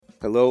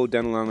Hello,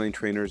 Dental Online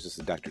trainers. This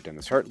is Dr.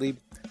 Dennis Hartlieb.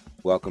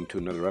 Welcome to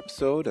another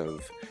episode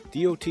of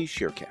DOT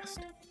Sharecast.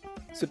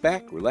 Sit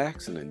back,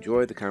 relax, and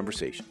enjoy the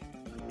conversation.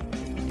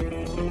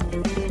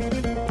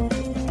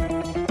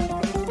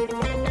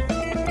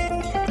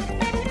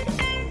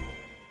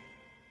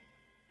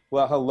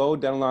 Well, hello,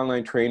 Dental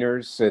Online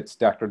trainers. It's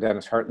Dr.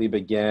 Dennis Hartlieb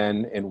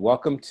again, and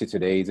welcome to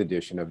today's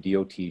edition of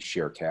DOT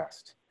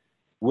Sharecast.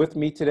 With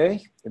me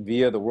today,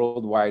 via the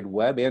World Wide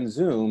Web and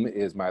Zoom,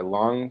 is my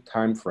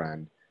longtime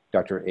friend,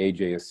 Dr.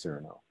 AJ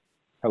Acerno.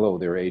 Hello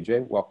there,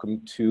 AJ.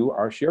 Welcome to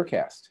our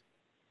Sharecast.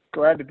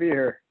 Glad to be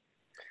here.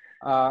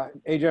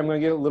 AJ, I'm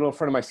going to get a little in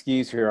front of my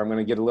skis here. I'm going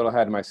to get a little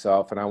ahead of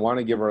myself, and I want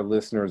to give our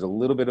listeners a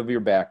little bit of your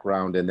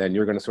background, and then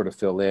you're going to sort of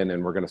fill in,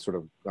 and we're going to sort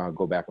of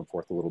go back and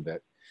forth a little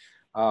bit.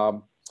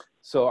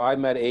 So I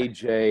met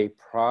AJ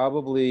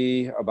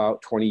probably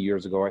about 20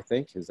 years ago, I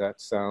think. Does that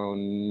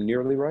sound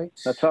nearly right?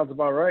 That sounds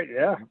about right,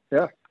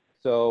 yeah.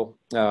 So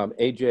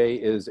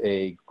AJ is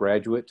a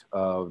graduate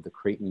of the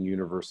Creighton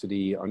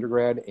University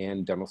undergrad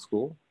and dental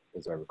school,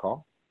 as I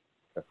recall.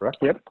 Is that correct?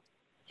 Yep.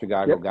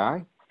 Chicago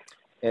guy.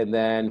 And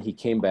then he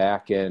came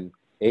back, and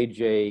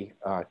AJ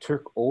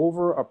took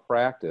over a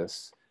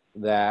practice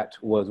that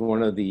was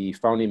one of the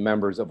founding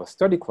members of a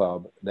study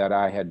club that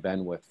I had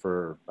been with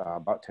for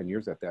about 10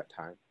 years at that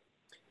time.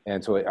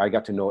 And so I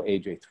got to know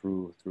AJ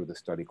through the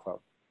study club.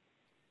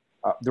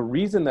 The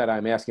reason that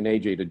I'm asking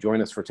AJ to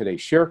join us for today's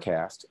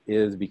Sharecast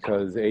is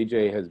because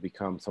AJ has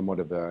become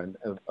somewhat of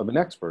an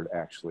expert,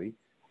 actually,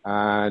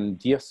 on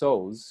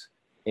DSOs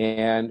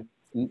and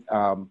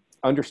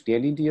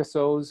understanding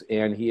DSOs,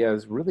 and he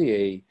has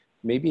really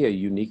maybe a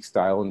unique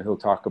style, and he'll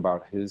talk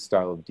about his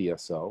style of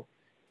DSO.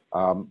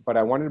 But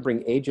I wanted to bring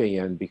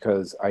AJ in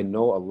because I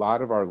know a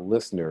lot of our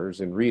listeners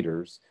and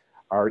readers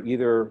are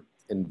either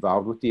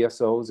involved with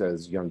DSOs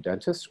as young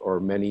dentists, or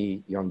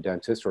many young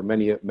dentists, or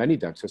many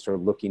dentists are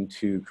looking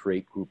to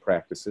create group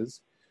practices.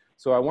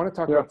 So I want to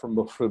talk about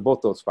for both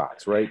those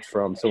spots, right?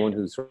 From someone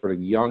who's sort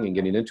of young and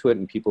getting into it,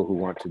 and people who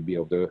want to be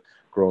able to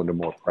grow into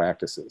more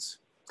practices.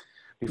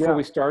 Before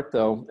we start,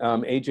 though,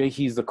 AJ,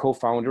 he's the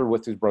co-founder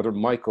with his brother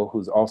Michael,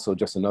 who's also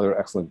just another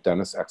excellent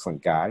dentist,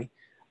 excellent guy.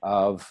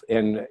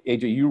 And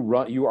AJ,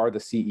 you are the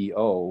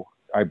CEO,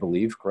 I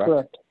believe,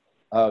 correct?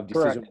 Of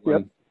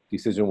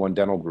Decision One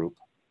Dental Group.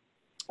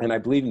 And I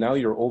believe now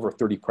you're over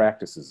 30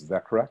 practices. Is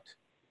that correct?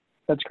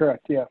 That's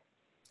correct, yeah.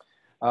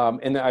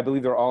 And I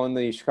believe they're all in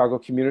the Chicago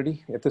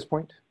community at this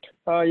point?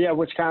 Yeah,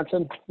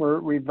 Wisconsin.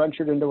 We've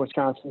ventured into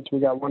Wisconsin, so we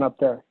got one up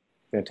there.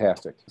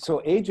 Fantastic.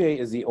 So AJ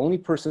is the only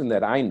person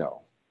that I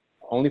know,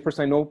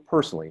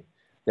 personally,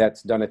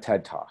 that's done a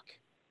TED Talk.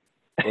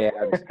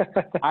 And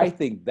I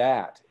think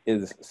that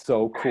is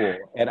so cool.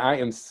 And I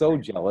am so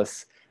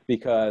jealous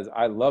because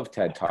I love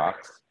TED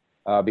Talks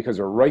because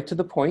they're right to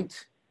the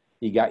point.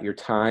 You got your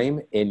time,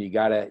 and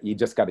you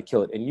just gotta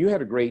kill it. And you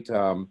had a great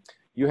title,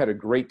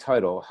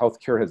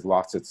 Healthcare Has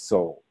Lost Its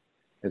Soul.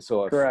 And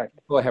so if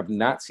people have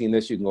not seen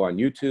this, you can go on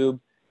YouTube,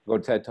 go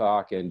to TED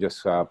Talk, and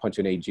just punch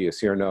in AJ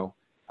Acerno.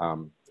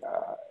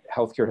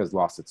 Healthcare Has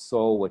Lost Its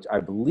Soul, which I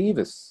believe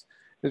is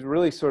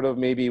really sort of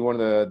maybe one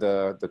of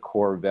the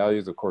core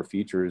values, the core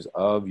features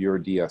of your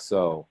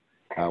DSO,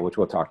 which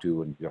we'll talk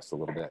to in just a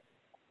little bit.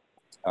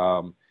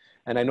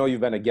 And I know you've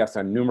been a guest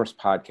on numerous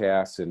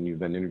podcasts, and you've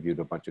been interviewed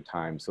a bunch of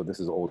times, so this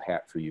is old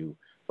hat for you.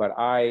 But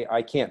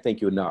I can't thank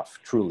you enough,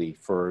 truly,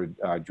 for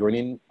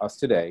joining us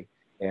today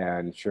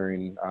and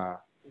sharing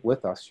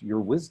with us your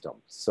wisdom.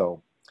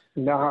 So,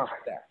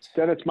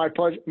 Dennis, my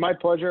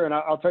pleasure. And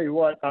I'll tell you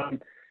what,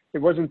 it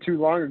wasn't too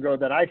long ago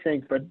that I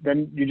think, but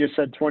then you just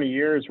said 20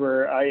 years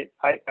where I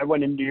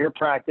went into your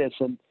practice,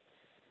 and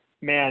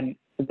man,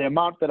 the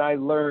amount that I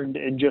learned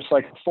in just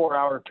like a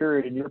 4-hour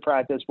period in your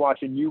practice,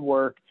 watching you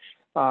work.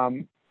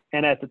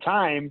 And at the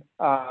time,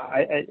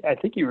 I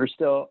think you were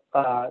still,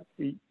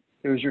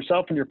 it was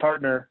yourself and your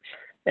partner,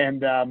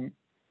 and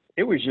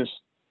it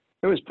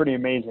was pretty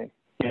amazing.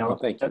 You know,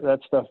 thank you. That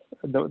stuff,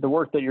 the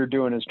work that you're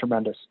doing is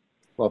tremendous.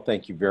 Well,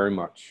 thank you very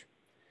much.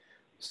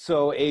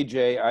 So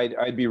AJ,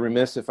 I'd be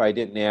remiss if I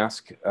didn't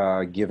ask,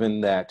 given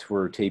that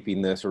we're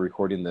taping this or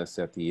recording this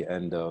at the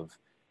end of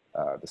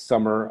the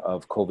summer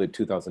of COVID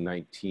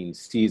 2019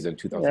 season,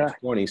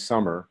 2020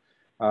 summer,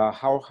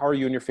 how are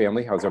you and your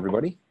family? How's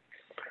everybody?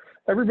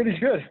 Everybody's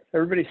good.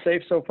 Everybody's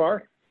safe so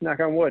far. Knock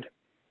on wood.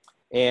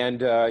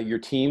 And your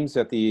teams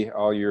at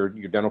all your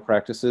dental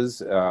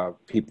practices,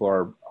 people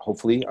are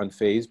hopefully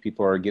unfazed.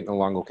 People are getting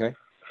along okay?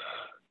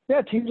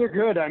 Yeah, teams are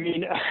good. I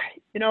mean,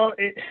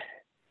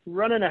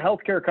 running a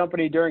healthcare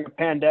company during a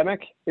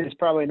pandemic is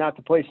probably not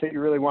the place that you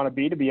really want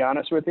to be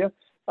honest with you.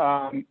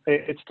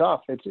 It's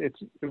tough.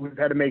 We've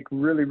had to make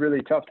really,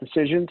 really tough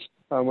decisions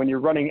when you're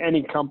running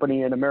any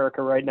company in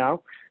America right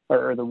now,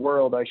 or the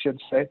world, I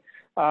should say.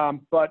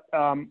 But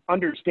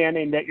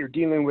understanding that you're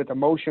dealing with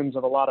emotions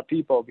of a lot of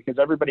people, because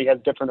everybody has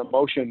different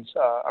emotions.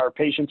 Our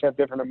patients have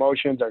different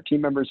emotions. Our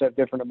team members have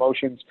different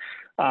emotions.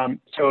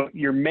 So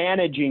you're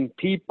managing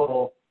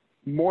people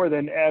more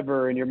than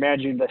ever, and you're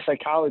managing the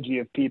psychology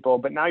of people.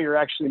 But now you're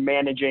actually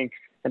managing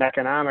an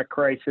economic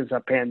crisis, a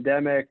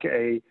pandemic,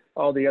 a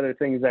all the other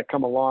things that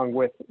come along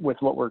with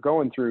what we're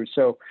going through.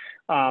 So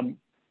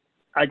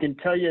I can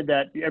tell you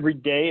that every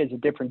day is a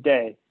different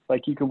day.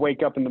 Like you can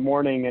wake up in the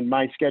morning and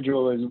my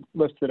schedule is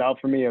listed out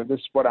for me of this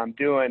is what I'm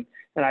doing.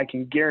 And I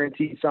can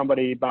guarantee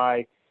somebody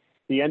by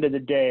the end of the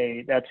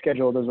day, that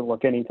schedule doesn't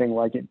look anything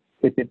like it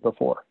did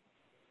before.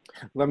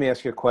 Let me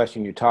ask you a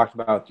question. You talked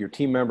about your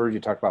team members, you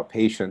talked about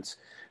patients.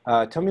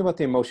 Tell me about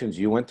the emotions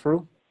you went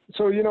through.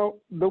 So,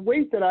 the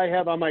weight that I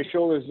have on my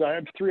shoulders, I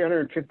have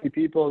 350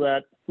 people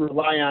that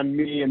rely on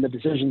me and the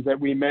decisions that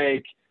we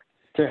make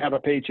to have a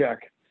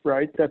paycheck,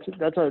 right? That's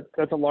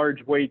a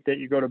large weight that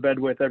you go to bed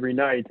with every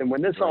night. And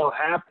when this all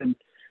happened,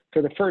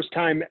 for the first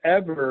time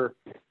ever,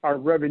 our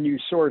revenue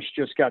source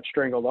just got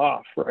strangled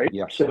off, right?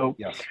 Yes. So,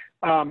 yes.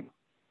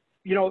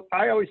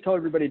 I always tell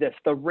everybody this,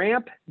 the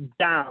ramp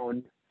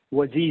down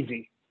was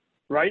easy,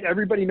 right?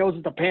 Everybody knows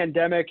it's a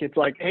pandemic. It's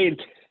like, hey,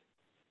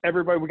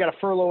 everybody, we got to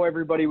furlough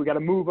everybody. We got to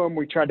move them.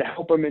 We tried to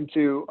help them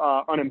into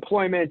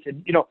unemployment.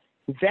 And,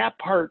 that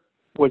part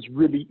was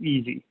really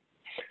easy.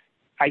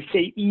 I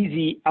say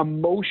easy.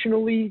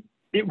 Emotionally,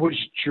 it was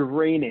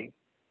draining.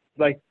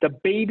 Like the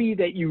baby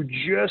that you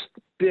just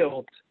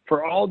built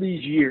for all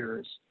these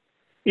years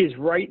is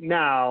right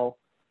now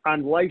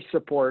on life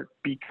support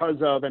because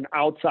of an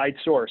outside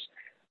source.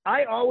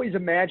 I always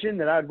imagined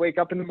that I'd wake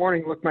up in the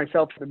morning, look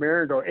myself in the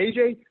mirror and go,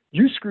 AJ,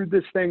 you screwed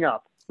this thing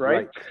up,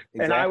 right?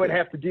 Exactly. And I would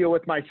have to deal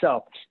with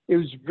myself. It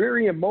was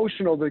very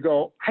emotional to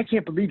go, I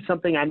can't believe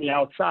something on the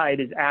outside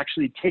is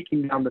actually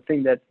taking down the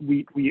thing that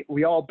we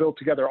all built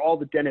together, all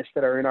the dentists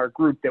that are in our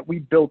group, that we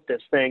built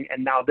this thing,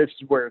 and now this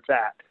is where it's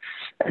at.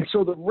 And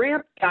so the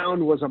ramp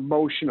down was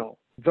emotional.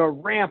 The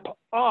ramp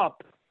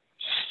up,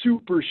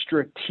 super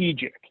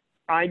strategic.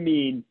 I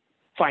mean,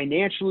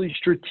 financially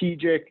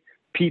strategic,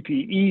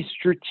 PPE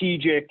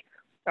strategic.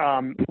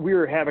 We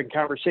were having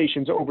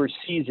conversations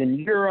overseas in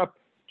Europe,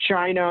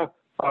 China,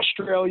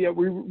 Australia.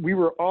 We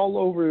were all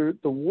over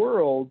the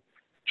world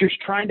just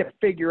trying to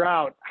figure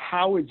out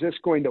how is this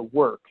going to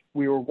work.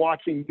 We were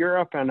watching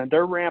Europe and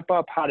their ramp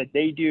up. How did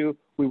they do?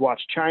 We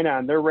watched China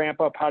and their ramp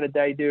up. How did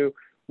they do?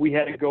 We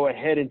had to go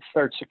ahead and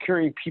start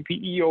securing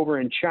PPE over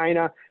in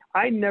China.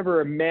 I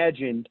never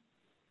imagined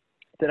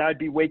that I'd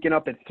be waking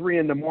up at 3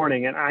 a.m.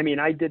 And I mean,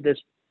 I did this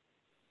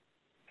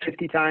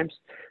 50 times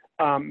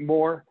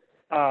more,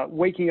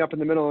 waking up in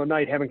the middle of the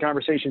night, having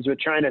conversations with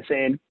China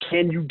saying,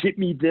 can you get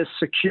me this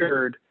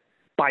secured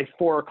by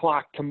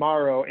 4:00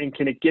 tomorrow? And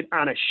can it get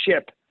on a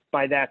ship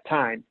by that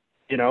time?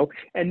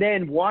 And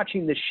then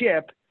watching the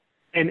ship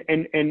and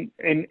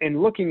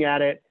looking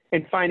at it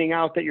and finding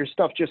out that your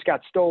stuff just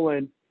got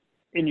stolen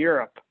in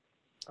Europe.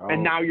 Oh.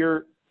 And now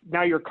you're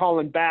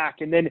calling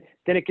back, and then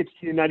it gets to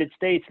the United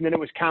States, and then it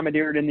was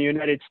commandeered in the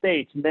United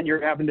States. And then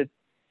you're having to,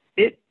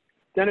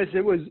 Dennis,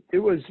 it was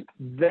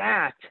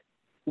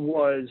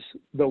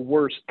the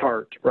worst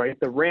part, right?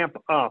 The ramp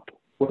up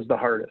was the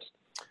hardest.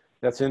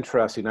 That's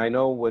interesting. I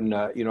know when,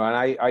 and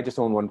I just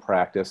own one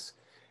practice,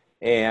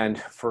 and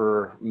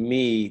for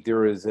me, it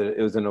was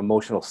an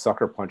emotional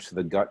sucker punch to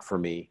the gut for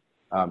me,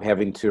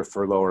 having to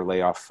furlough or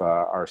lay off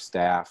our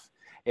staff.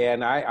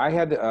 And I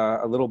had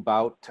a little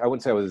bout, I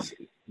wouldn't say I was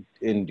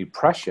in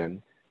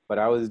depression, but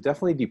I was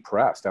definitely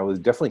depressed. I was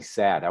definitely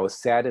sad. I was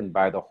saddened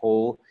by the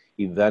whole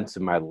events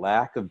and my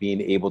lack of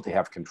being able to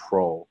have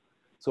control.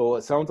 So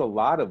it sounds a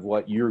lot of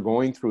what you're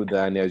going through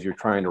then as you're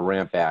trying to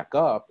ramp back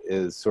up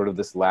is sort of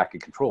this lack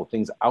of control,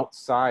 things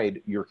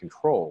outside your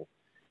control.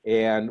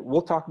 And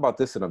we'll talk about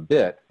this in a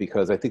bit,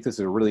 because I think this is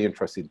a really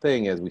interesting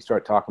thing as we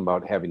start talking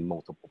about having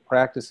multiple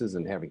practices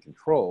and having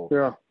control.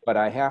 Yeah. But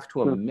I have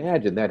to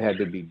imagine that had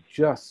to be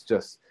just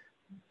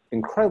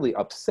incredibly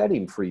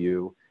upsetting for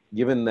you,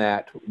 given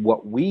that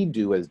what we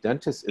do as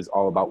dentists is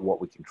all about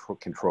what we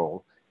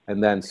control.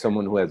 And then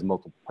someone who has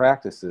multiple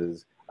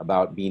practices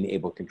about being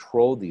able to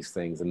control these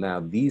things. And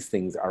now these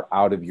things are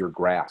out of your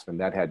grasp. And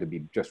that had to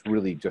be just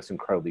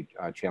incredibly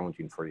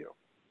challenging for you.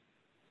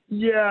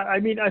 Yeah. I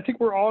mean, I think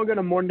we're all going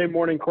to Monday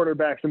morning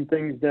quarterback some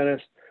things,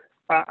 Dennis.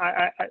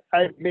 I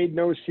made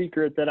no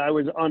secret that I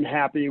was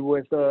unhappy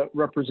with the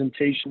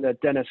representation that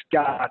dentists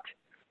got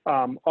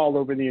all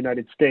over the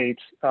United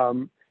States.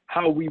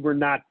 How we were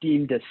not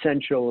deemed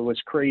essential was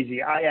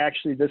crazy. I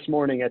actually, this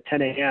morning at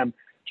 10 a.m.,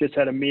 just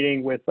had a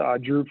meeting with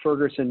Drew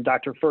Ferguson,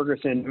 Dr.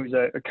 Ferguson, who's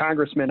a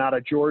congressman out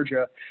of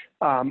Georgia,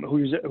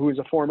 who's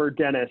a former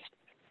dentist.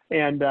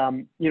 And,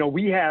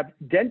 we have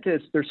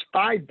dentists, there's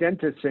 5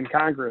 dentists in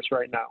Congress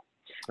right now.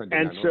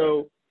 And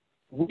so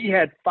we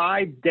had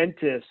 5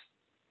 dentists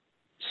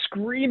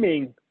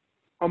screaming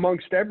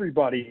amongst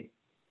everybody,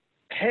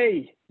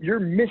 hey, you're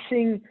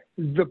missing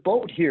the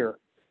boat here.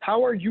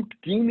 How are you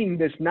deeming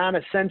this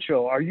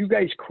non-essential? Are you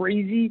guys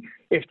crazy?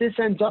 If this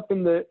ends up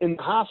in the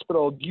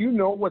hospital, do you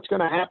know what's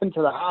going to happen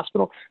to the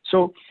hospital?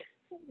 So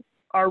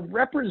our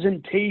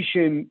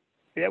representation,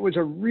 it was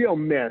a real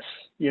miss,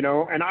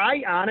 and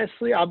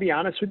I'll be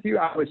honest with you,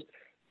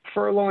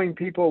 furloughing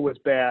people was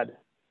bad.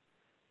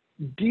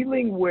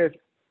 Dealing with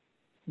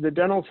the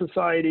dental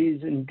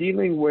societies and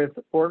dealing with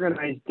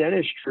organized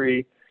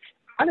dentistry,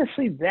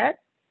 honestly, that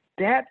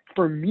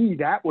for me,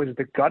 that was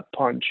the gut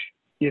punch.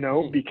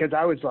 because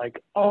I was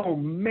like, oh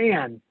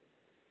man,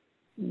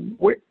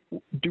 what,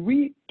 do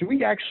we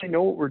actually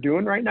know what we're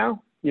doing right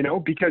now?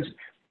 Because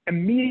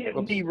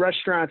immediately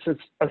restaurants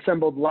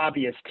assembled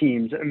lobbyist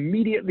teams,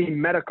 immediately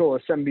medical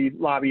assembly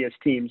lobbyist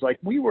teams. Like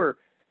we were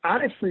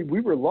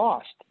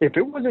lost. If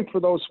it wasn't for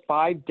those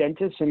 5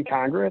 dentists in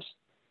Congress,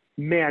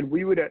 man,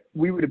 we would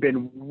have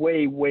been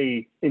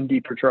way in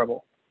deeper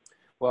trouble.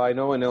 Well, I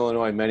know in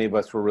Illinois, many of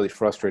us were really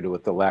frustrated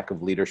with the lack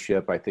of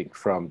leadership, I think,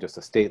 from just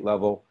a state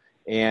level.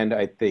 And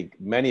I think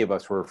many of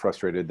us were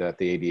frustrated that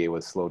the ADA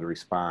was slow to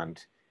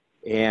respond,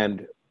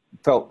 and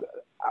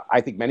I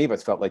think many of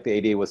us felt like the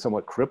ADA was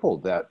somewhat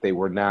crippled, that they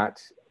were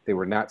not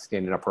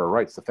standing up for our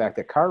rights. The fact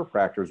that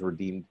chiropractors were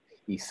deemed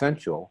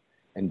essential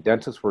and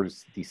dentists were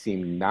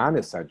deemed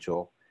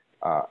non-essential,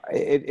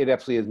 it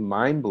absolutely is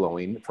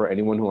mind-blowing for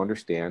anyone who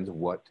understands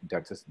what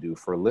dentists do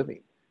for a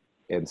living.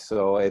 And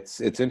so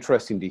it's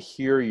interesting to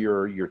hear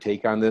your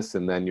take on this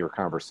and then your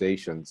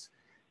conversations.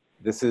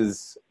 This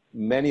is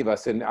many of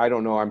us, and I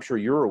don't know, I'm sure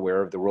you're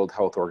aware of the World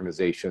Health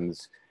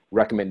Organization's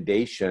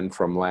recommendation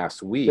from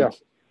last week,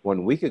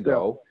 1 week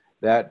ago,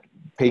 that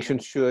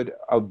patients should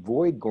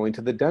avoid going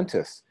to the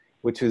dentist,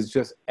 which is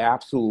just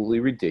absolutely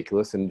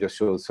ridiculous and just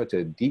shows such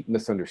a deep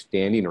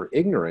misunderstanding or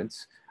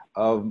ignorance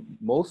of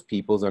most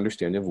people's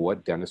understanding of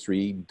what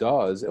dentistry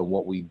does and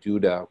what we do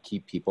to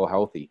keep people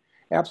healthy.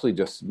 Absolutely,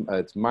 just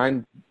it's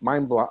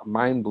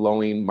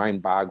mind-blowing,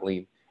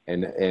 mind-boggling,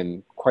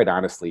 and quite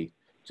honestly,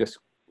 just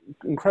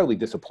incredibly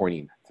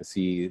disappointing to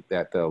see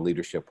that the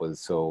leadership was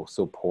so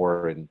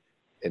poor.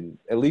 And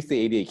at least the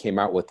ADA came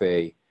out with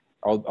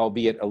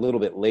albeit a little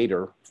bit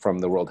later from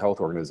the World Health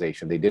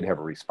Organization, they did have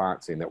a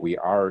response saying that we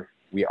are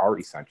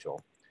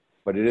essential,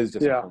 but it is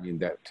disappointing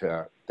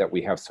that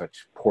we have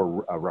such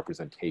poor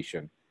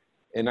representation.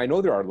 And I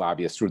know there are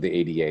lobbyists through the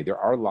ADA. There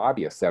are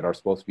lobbyists that are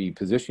supposed to be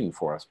positioning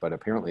for us, but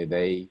apparently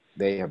they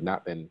have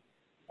not been,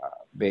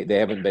 they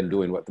haven't been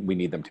doing what we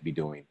need them to be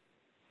doing.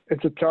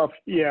 It's a tough,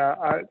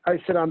 I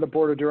sit on the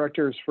board of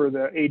directors for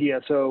the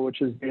ADSO,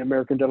 which is the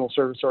American Dental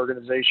Service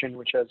Organization,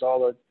 which has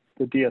all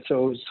the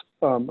DSOs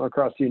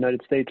across the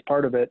United States,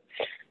 part of it.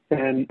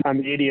 And on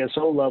the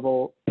ADSO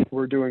level,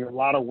 we're doing a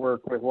lot of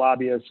work with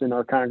lobbyists and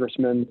our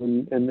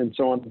congressmen and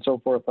so on and so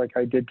forth, like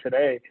I did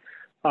today.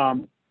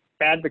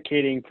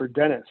 Advocating for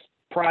dentists,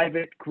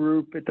 private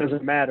group, it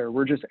doesn't matter.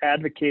 We're just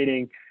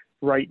advocating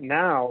right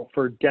now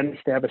for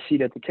dentists to have a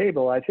seat at the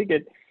table. I think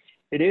it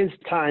is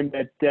time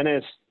that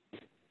dentists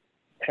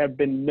have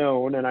been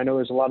known, and I know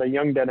there's a lot of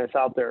young dentists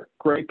out there.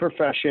 Great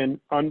profession,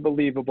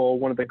 unbelievable.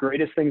 One of the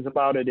greatest things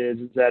about it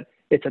is that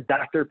it's a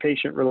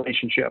doctor-patient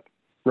relationship,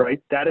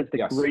 right? That is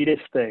the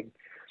greatest thing.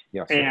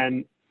 Yes.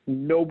 And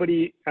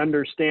nobody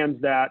understands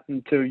that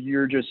until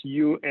you're just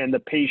you and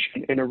the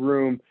patient in a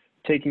room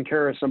taking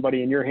care of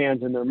somebody in your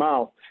hands and their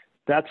mouth.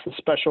 That's the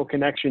special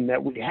connection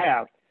that we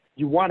have.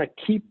 You want to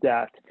keep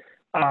that.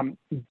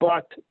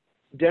 But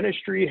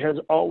dentistry has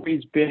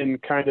always been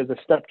kind of the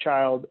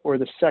stepchild or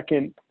the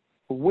second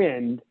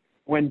wind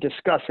when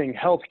discussing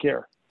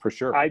healthcare. For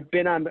sure. I've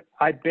been on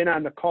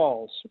the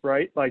calls,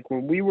 right? Like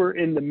when we were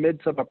in the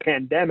midst of a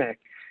pandemic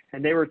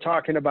and they were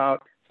talking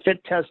about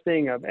fit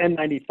testing of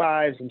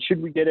N95s and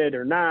should we get it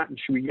or not? And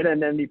should we get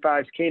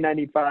N95s,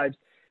 K95s?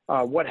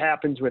 What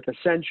happens with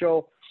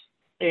essential?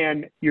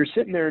 And you're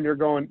sitting there and you're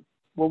going,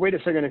 well, wait a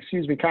second,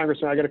 excuse me,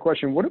 Congressman, I got a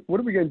question. What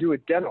are we going to do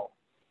with dental?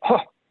 Oh,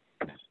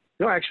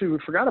 no, actually, we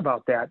forgot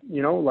about that.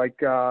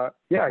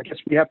 I guess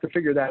we have to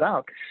figure that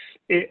out.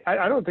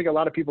 I don't think a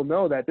lot of people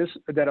know that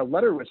that a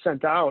letter was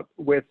sent out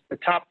with the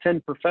top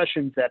 10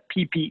 professions that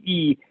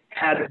PPE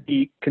had to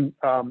be,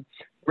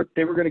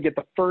 they were going to get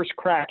the first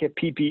crack at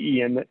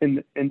PPE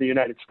in the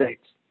United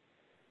States.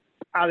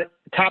 Out of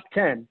the top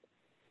 10,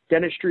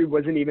 dentistry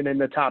wasn't even in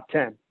the top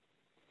 10.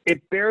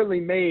 It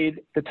barely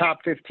made the top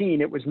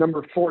 15. It was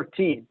number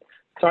 14.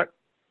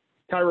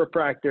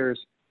 Chiropractors,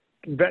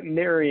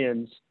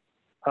 veterinarians,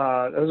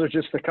 those are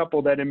just a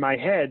couple that in my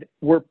head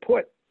were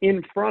put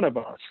in front of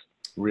us.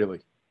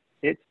 Really?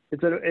 And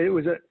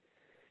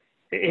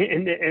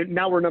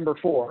now we're number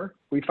 4.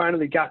 We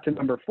finally got to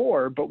number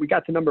 4, but we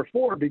got to number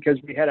 4 because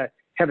we had to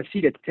have a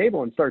seat at the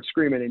table and start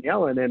screaming and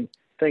yelling. And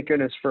thank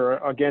goodness for,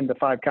 again, the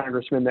 5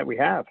 congressmen that we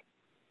have.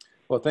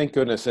 Well, thank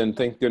goodness. And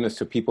thank goodness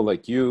to people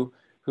like you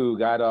who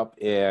got up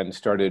and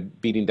started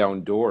beating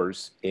down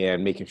doors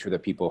and making sure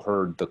that people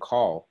heard the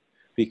call,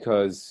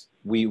 because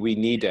we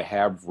need to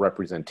have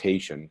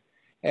representation.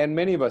 And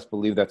many of us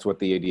believe that's what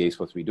the ADA is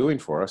supposed to be doing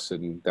for us,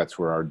 and that's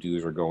where our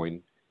dues are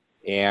going.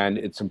 And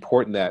it's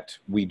important that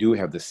we do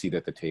have the seat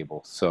at the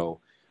table. So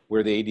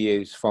where the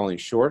ADA is falling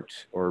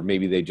short, or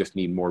maybe they just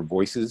need more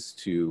voices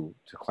to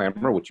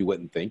clamor, which you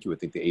wouldn't think. You would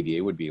think the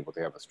ADA would be able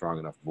to have a strong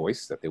enough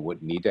voice that they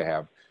wouldn't need to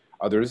have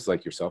others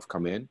like yourself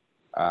come in.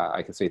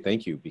 I can say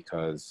thank you,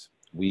 because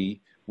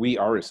we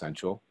are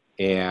essential,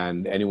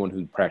 and anyone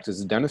who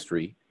practices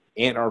dentistry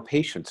and our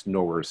patients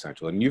know we're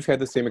essential. And you've had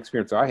the same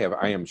experience I have.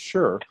 I am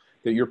sure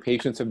that your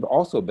patients have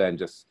also been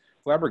just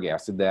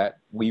flabbergasted that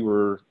we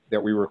were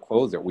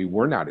closed, that we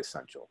were not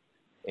essential.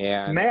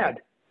 And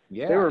mad.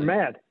 Yeah. They were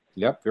mad.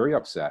 Yep. Very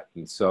upset.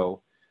 And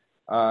so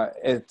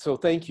And so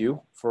thank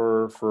you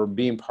for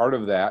being part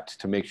of that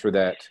to make sure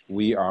that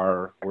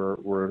we're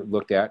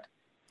looked at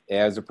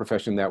as a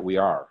profession that we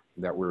are,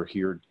 that we're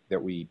here,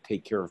 that we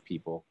take care of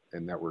people,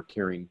 and that we're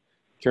caring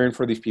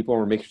for these people,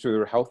 and we're making sure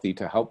they're healthy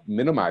to help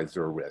minimize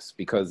their risks,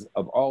 because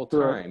of all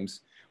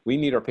times, we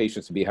need our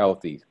patients to be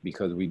healthy,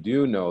 because we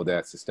do know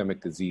that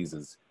systemic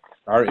diseases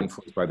are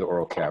influenced by the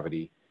oral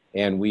cavity,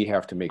 and we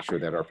have to make sure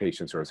that our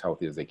patients are as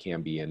healthy as they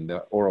can be, and the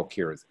oral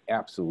care is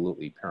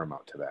absolutely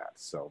paramount to that.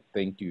 So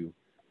thank you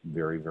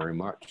very, very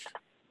much.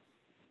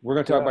 We're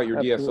going to talk about your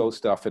DSO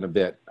stuff in a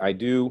bit. I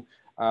do.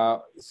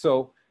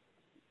 So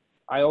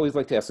I always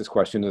like to ask this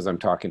question as I'm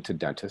talking to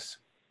dentists.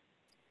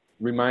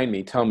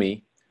 Tell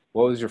me,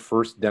 what was your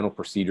first dental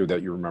procedure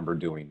that you remember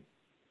doing?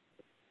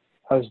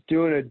 I was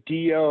doing a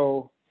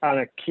DO on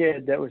a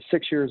kid that was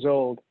 6 years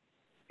old.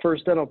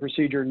 First dental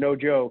procedure, no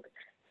joke.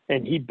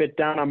 And he bit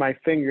down on my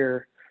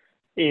finger,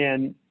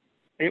 and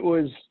it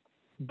was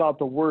about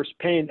the worst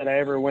pain that I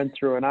ever went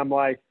through. And I'm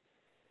like,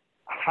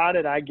 how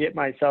did I get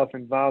myself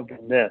involved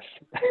in this?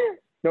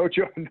 No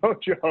joke, no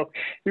joke.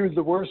 He was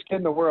the worst kid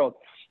in the world.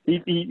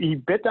 He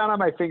bit down on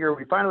my finger.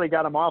 We finally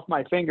got him off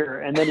my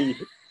finger, and then he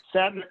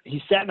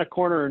sat in a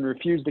corner and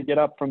refused to get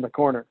up from the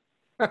corner.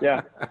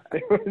 Yeah,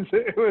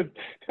 it was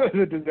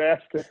a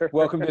disaster.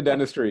 Welcome to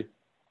dentistry.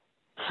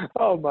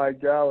 Oh my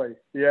golly,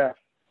 yeah.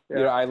 You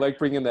know, I like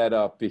bringing that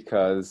up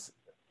because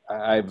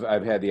I've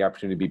had the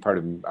opportunity to be part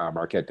of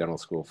Marquette Dental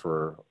School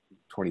for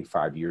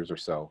 25 years or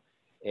so,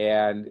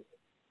 and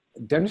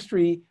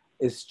dentistry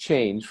has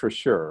changed for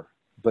sure,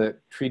 but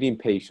treating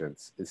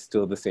patients is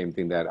still the same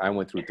thing that I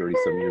went through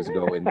 30-some years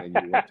ago, and then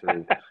you went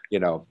through, you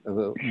know, a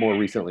little more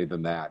recently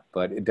than that.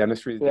 But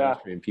dentistry is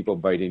dentistry, and people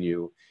biting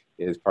you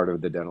is part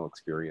of the dental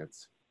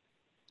experience.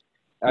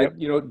 Yep.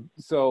 You know,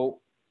 so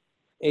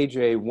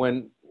AJ,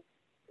 when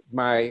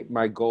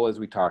my goal, as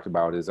we talked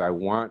about, is I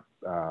want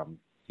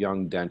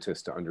young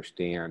dentists to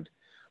understand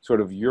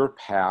sort of your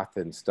path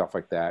and stuff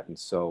like that. And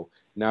so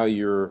now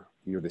you're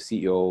the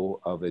CEO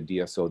of a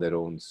DSO that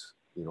owns,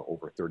 you know,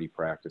 over 30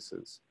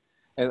 practices.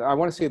 And I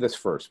want to say this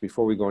first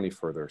before we go any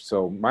further.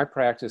 So my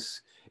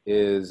practice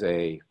is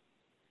a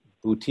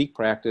boutique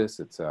practice.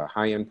 It's a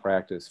high-end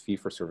practice,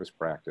 fee-for-service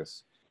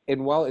practice.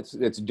 And while it's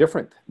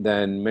different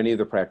than many of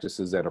the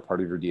practices that are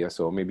part of your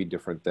DSO, maybe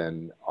different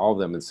than all of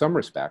them in some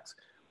respects,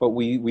 but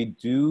we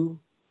do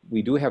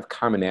have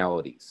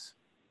commonalities.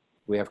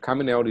 We have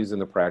commonalities in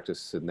the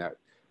practice in that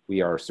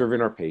we are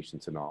serving our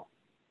patients and all.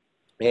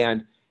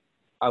 And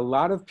a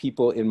lot of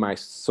people in my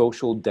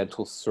social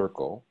dental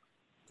circle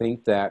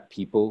think that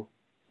people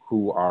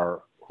who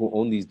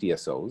own these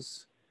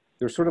DSOs,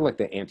 they're sort of like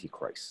the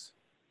Antichrist.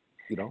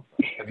 You know,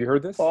 have you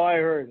heard this? Oh, I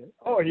heard it.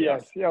 Oh,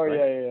 yes. Oh,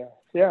 right?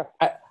 Yeah.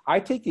 I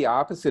take the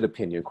opposite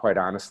opinion, quite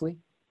honestly.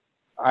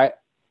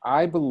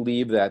 I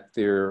believe that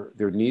there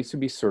needs to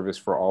be service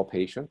for all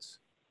patients,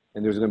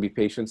 and there's going to be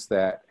patients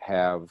that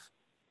have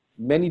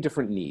many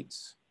different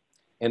needs.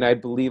 And I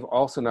believe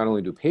also not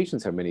only do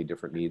patients have many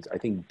different needs, I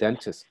think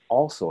dentists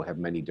also have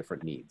many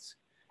different needs.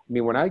 I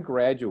mean, when I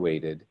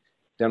graduated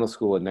dental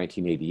school in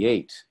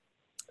 1988,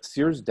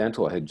 Sears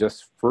Dental had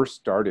just first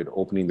started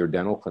opening their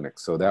dental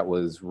clinics. So that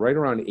was right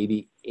around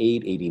 88,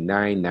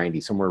 89,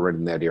 90, somewhere right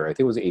in that era. I think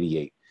it was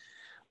 88.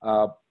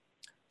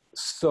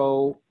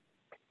 So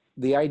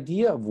the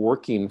idea of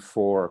working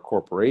for a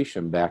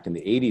corporation back in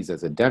the 80s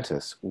as a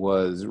dentist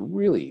was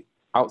really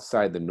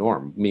outside the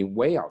norm. I mean,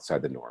 way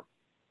outside the norm.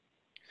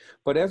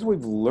 But as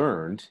we've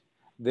learned,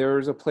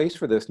 there's a place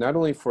for this, not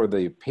only for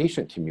the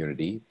patient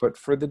community, but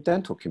for the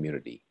dental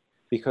community.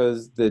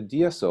 Because the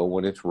DSO,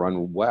 when it's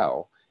run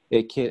well,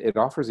 it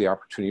offers the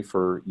opportunity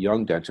for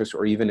young dentists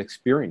or even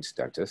experienced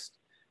dentists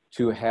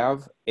to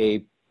have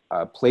a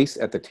place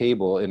at the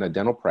table in a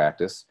dental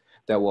practice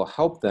that will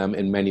help them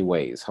in many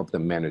ways, help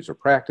them manage their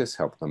practice,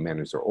 help them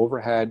manage their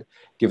overhead,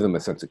 give them a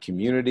sense of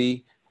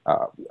community,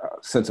 a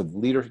sense of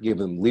leadership, give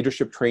them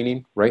leadership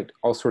training, right?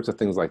 All sorts of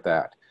things like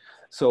that.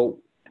 So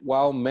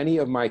while many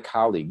of my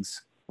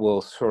colleagues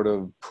will sort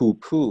of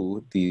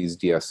poo-poo these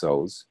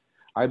DSOs,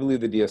 I believe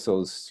the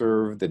DSOs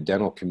serve the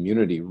dental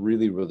community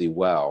really, really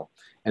well.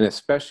 And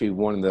especially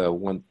the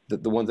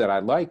ones that I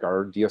like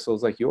are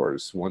DSOs like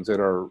yours, ones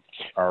that are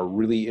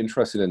really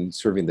interested in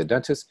serving the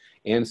dentist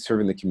and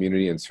serving the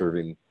community and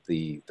serving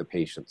the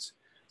patients.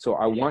 So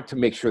I want to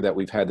make sure that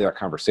we've had that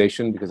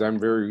conversation because I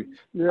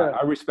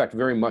respect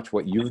very much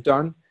what you've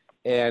done.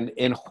 And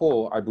in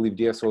whole, I believe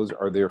DSOs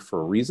are there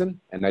for a reason.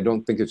 And I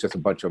don't think it's just a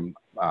bunch of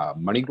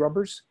money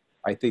grubbers.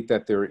 I think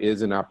that there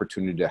is an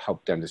opportunity to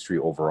help dentistry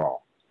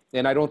overall.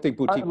 And I don't think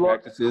boutique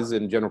practices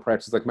and general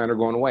practices like mine are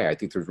going away. I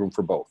think there's room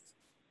for both.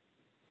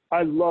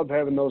 I love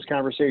having those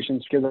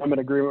conversations because I'm in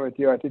agreement with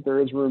you. I think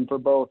there is room for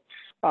both.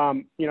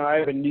 You know, I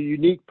have a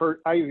unique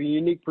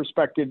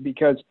perspective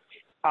because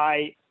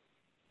I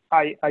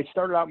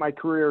started out my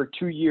career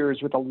 2 years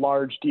with a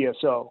large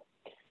DSO,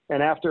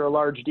 and after a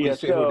large DSO,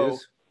 say who it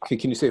is?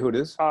 Can you say who it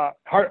is?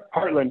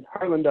 Heartland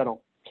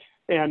Dental,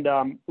 and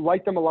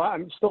like them a lot.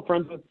 I'm still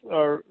friends with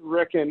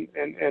Rick and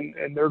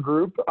their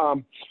group.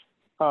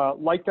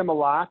 Liked them a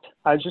lot.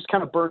 I was just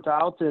kind of burnt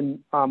out, and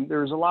there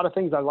was a lot of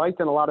things I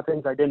liked and a lot of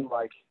things I didn't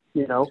like.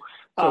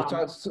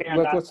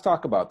 Let's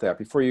talk about that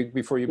before you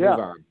move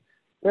on.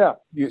 Yeah.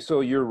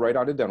 So you're right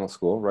out of dental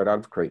school, right out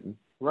of Creighton.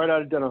 Right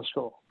out of dental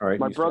school. All right.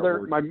 My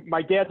brother,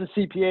 my dad's a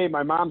CPA.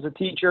 My mom's a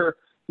teacher.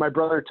 My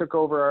brother took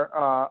over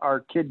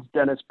our kids'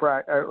 dentist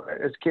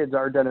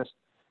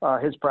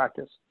his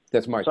practice.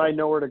 That's my. So I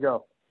know where to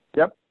go.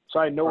 Yep. So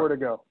I know where to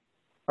go.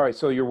 All right.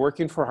 So you're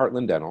working for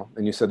Heartland Dental,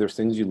 and you said there's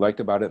things you liked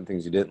about it and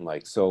things you didn't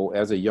like. So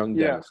as a young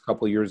dentist, a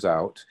couple of years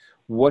out,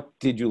 what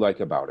did you like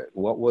about it?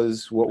 What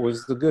was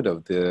the good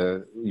of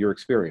your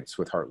experience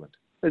with Heartland?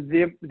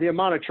 The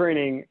amount of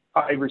training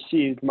I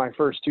received my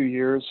first 2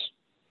 years,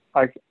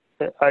 I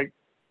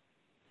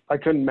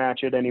couldn't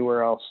match it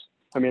anywhere else.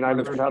 I mean, I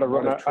learned how to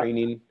run I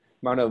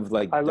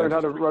learned how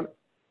to run.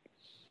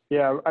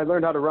 Yeah, I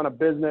learned how to run a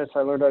business.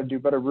 I learned how to do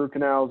better root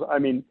canals. I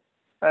mean,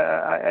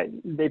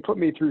 they put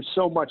me through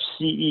so much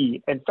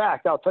CE. In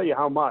fact, I'll tell you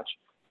how much: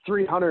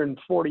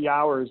 340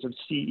 hours of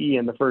CE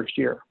in the first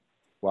year.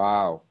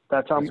 Wow,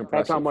 that's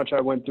how much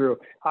I went through.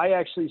 I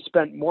actually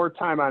spent more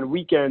time on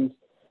weekends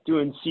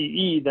doing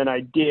CE than I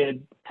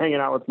did hanging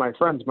out with my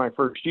friends my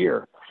first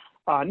year.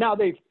 Now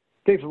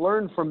they've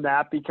learned from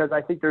that, because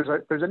I think there's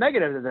a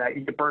negative to that.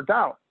 You get burnt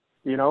out,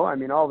 I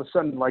mean, all of a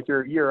sudden, like,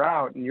 you're a year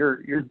out and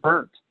you're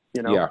burnt,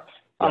 Yeah.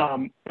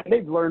 And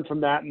they've learned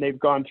from that and they've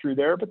gone through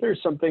there, but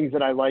there's some things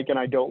that I like and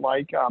I don't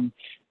like.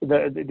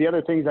 The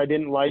other things I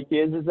didn't like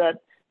is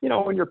that,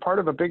 when you're part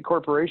of a big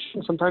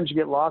corporation, sometimes you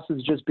get lost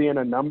as just being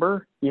a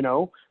number,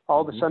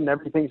 all of a sudden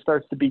everything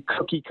starts to be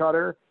cookie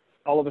cutter.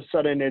 All of a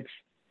sudden it's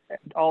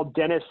all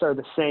dentists are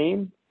the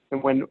same.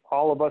 And when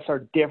all of us are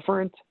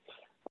different,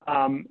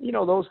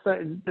 those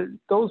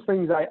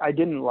things I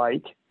didn't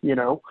like,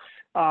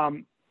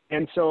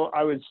 and so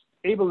I was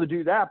able to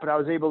do that, but I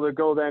was able to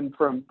go then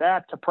from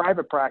that to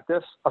private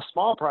practice, a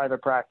small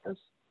private practice,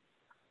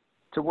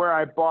 to where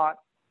I bought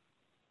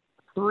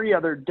 3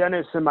 other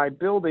dentists in my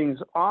building's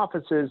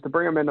offices to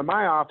bring them into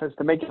my office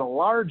to make it a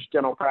large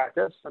dental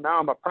practice. So now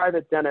I'm a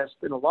private dentist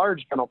in a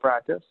large dental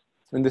practice.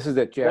 And this is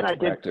at Jack's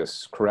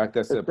practice, correct?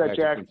 That's the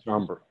practice in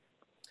Schaumburg.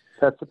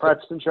 That's the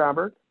practice in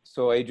Schaumburg.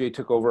 So AJ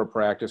took over a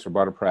practice, or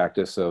bought a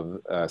practice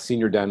of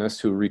senior dentists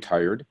who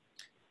retired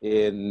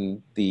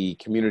in the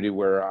community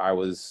where I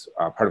was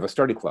part of a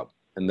study club.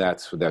 And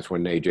that's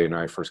when AJ and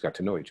I first got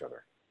to know each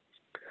other.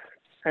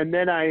 And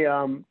then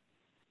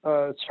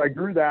so I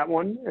grew that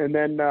one. And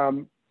then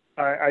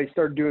I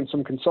started doing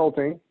some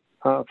consulting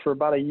for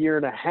about 1.5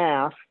 years.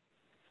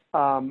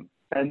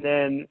 And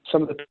then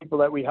some of the people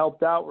that we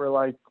helped out were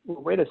like,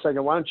 well, wait a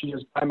second, why don't you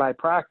just buy my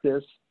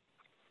practice?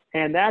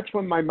 And that's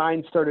when my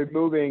mind started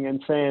moving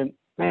and saying,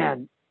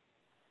 man,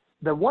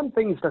 the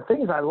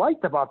things I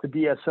liked about the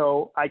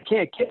DSO, I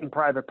can't get in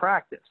private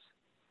practice.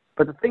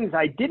 But the things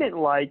I didn't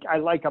like, I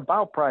like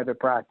about private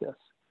practice.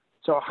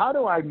 So how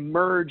do I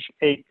merge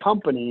a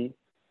company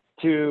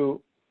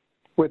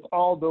with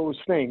all those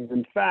things?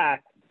 In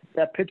fact,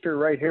 that picture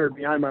right here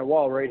behind my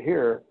wall right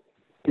here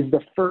is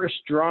the first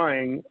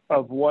drawing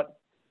of what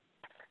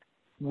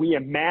we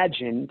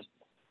imagined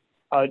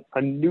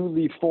a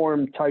newly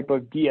formed type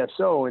of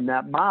DSO in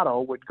that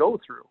model would go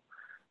through.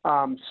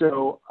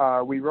 So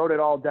we wrote it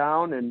all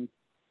down, and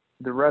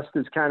the rest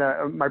is kind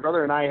of, my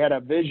brother and I had a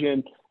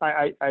vision.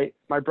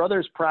 My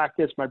brother's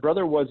practice, my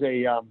brother was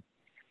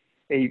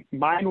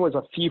mine was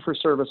a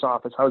fee-for-service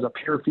office. I was a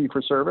pure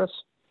fee-for-service.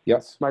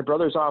 Yes. My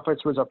brother's office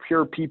was a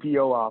pure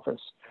PPO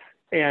office.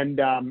 And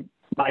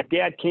my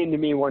dad came to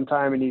me one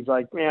time and he's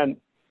like, man,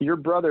 your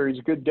brother, he's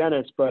a good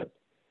dentist, but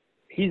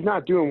he's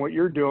not doing what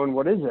you're doing.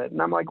 What is it?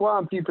 And I'm like, well,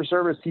 I'm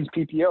fee-for-service, he's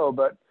PPO.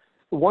 But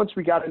once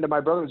we got into my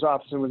brother's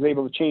office and was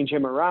able to change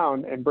him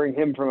around and bring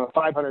him from a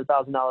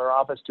 $500,000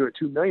 office to a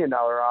 $2 million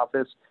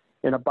office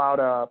in about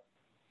a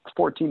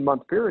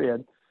 14-month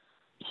period,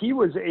 he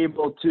was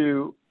able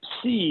to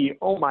see,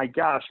 oh my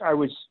gosh, I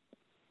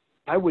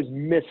was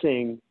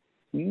missing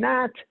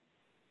not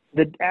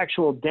the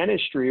actual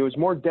dentistry. It was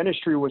more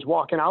dentistry was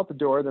walking out the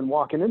door than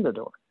walking in the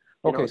door.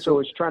 So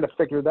it's trying to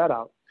figure that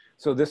out.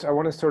 So this, I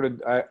want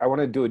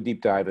to do a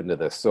deep dive into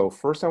this. So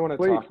first I want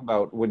to talk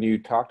about when you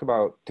talked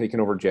about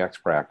taking over Jack's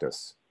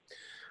practice.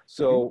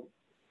 So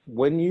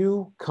when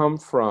you come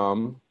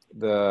from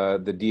the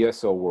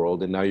DSO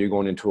world and now you're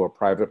going into a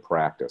private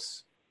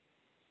practice,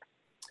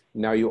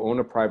 now you own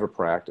a private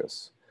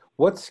practice,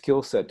 what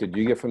skill set did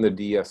you get from the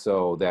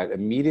DSO that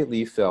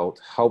immediately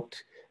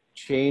helped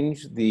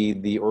change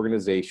the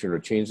organization or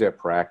change that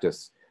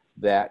practice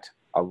that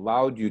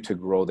allowed you to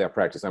grow that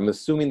practice? I'm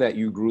assuming that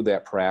you grew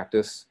that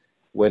practice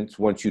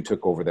once you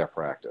took over that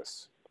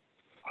practice.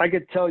 I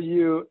could tell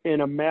you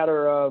in a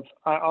matter of,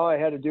 all I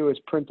had to do is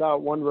print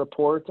out one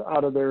report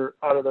out of their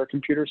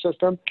computer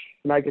system,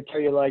 and I could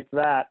tell you like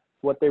that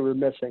what they were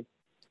missing.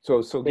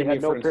 So give me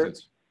for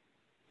instance.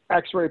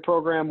 X-ray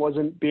program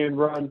wasn't being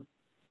run,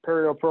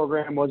 perio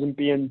program wasn't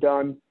being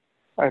done,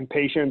 and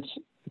patients'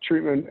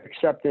 treatment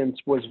acceptance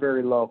was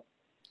very low.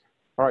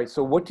 All right,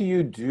 so what do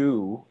you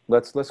do?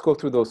 Let's go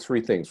through those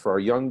 3 things for our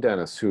young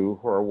dentists who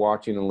are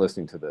watching and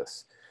listening to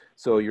this.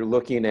 So you're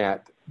looking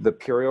at the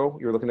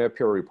perio, you're looking at a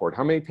perio report.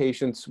 How many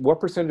patients, what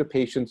percentage of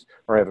patients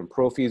are having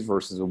prophies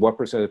versus what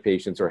percent of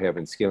patients are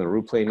having scaling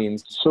root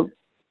planings? So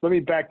let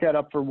me back that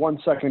up for 1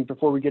 second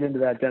before we get into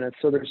that, Dennis.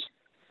 So there's,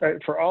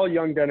 for all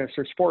young dentists,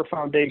 there's 4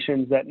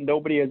 foundations that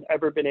nobody has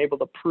ever been able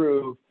to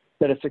prove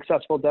that a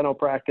successful dental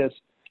practice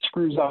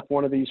screws up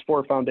one of these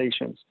 4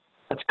 foundations.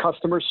 That's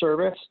customer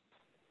service,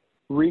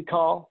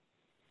 recall,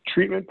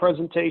 treatment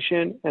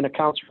presentation, and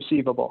accounts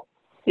receivable.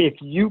 If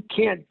you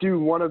can't do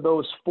one of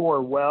those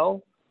 4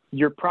 well,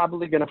 you're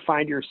probably going to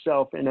find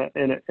yourself in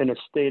a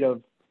state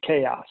of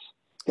chaos.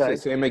 Okay?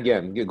 Say them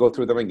again. Go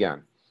through them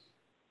again.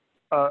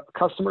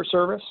 Customer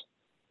service,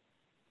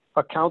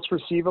 accounts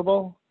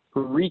receivable,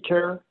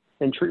 recare,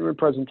 and treatment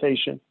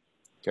presentation.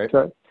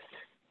 Okay.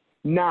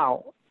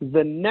 Now,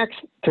 the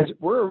next, because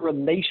we're a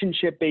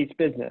relationship-based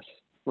business,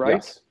 right?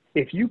 Yes.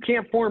 If you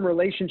can't form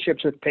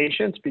relationships with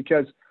patients,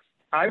 because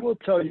I will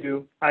tell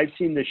you, I've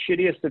seen the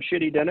shittiest of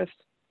shitty dentists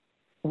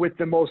with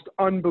the most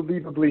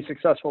unbelievably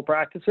successful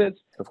practices.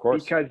 Of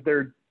course. Because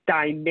they're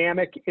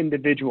dynamic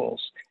individuals.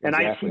 And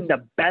Exactly. I've seen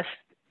the best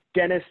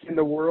dentists in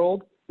the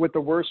world with the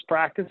worst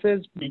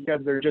practices because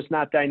they're just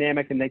not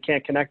dynamic and they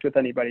can't connect with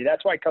anybody.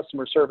 That's why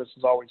customer service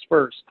is always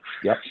first.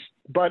 Yep.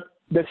 But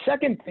the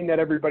second thing that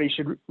everybody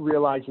should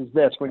realize is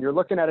this: when you're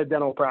looking at a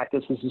dental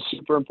practice, this is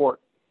super important.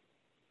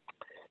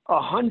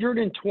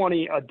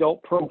 120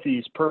 adult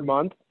prophies per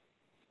month,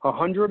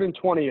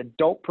 120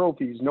 adult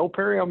prophies, no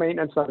perio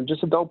maintenance, nothing,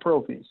 just adult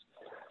prophies.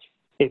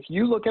 If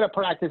you look at a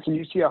practice and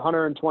you see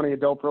 120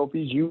 adult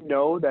prophies, you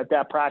know that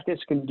that practice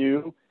can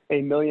do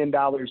 $1 million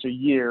a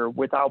year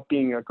without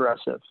being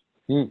aggressive.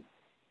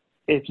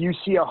 If you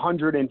see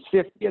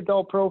 150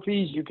 adult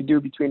prophies, you could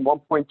do between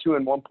 1.2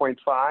 and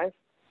 1.5.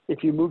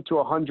 If you move to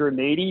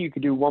 180, you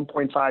could do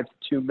 1.5 to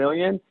 2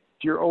 million.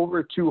 If you're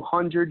over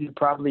 200, you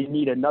probably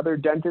need another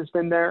dentist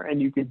in there,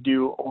 and you could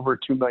do over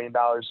 $2 million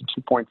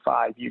to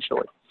 2.5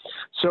 usually.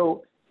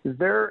 So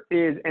there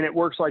is, and it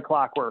works like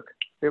clockwork.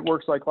 It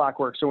works like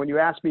clockwork. So when you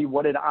ask me,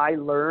 what did I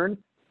learn?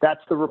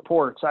 That's the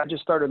reports. I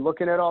just started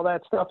looking at all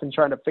that stuff and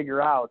trying to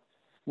figure out,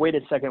 wait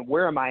a second,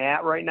 where am I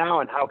at right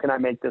now and how can I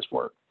make this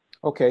work?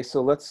 Okay,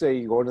 so let's say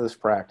you go into this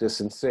practice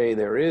and say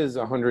there is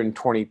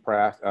 120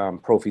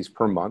 prophies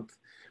per month,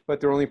 but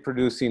they're only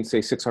producing, say,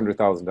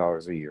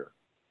 $600,000 a year.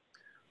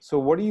 So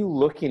what are you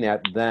looking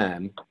at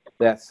then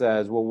that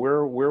says, well, where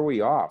are we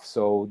off?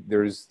 So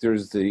there's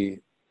the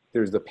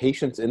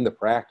patients in the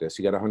practice.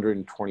 You got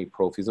 120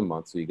 prophies a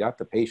month, so you got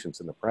the patients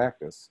in the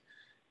practice.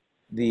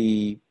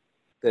 The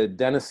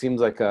dentist seems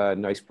like a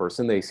nice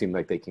person. They seem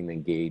like they can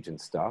engage and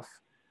stuff.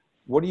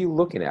 What are you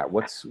looking at?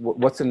 What's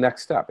the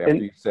next step after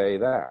you say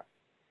that?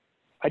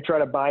 I try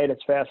to buy it as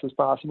fast as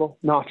possible.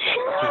 No,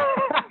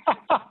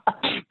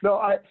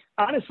 no.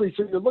 Honestly,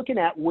 so you're looking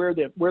at where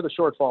the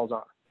shortfalls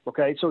are.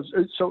 Okay,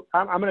 so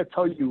I'm going to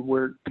tell you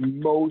where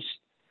most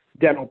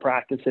dental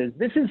practices.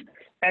 This is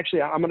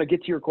actually, I'm going to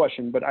get to your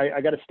question, but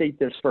I got to state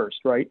this first,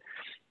 right?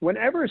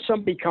 Whenever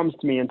somebody comes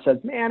to me and says,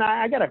 "Man,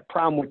 I got a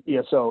problem with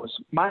DSOs,"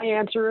 my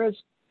answer is,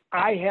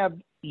 I have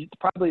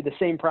probably the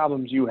same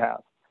problems you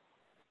have.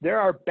 There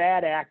are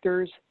bad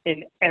actors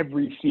in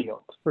every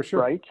field. For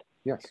sure. Right?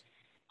 Yes.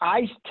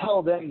 I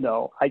tell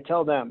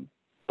them,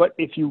 but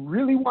if you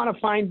really want to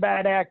find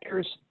bad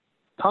actors,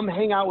 come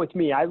hang out with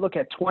me. I look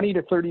at 20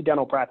 to 30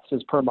 dental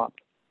practices per month.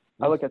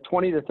 I look at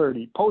 20 to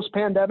 30.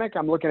 Post-pandemic,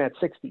 I'm looking at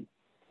 60.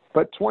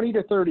 But 20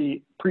 to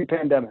 30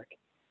 pre-pandemic.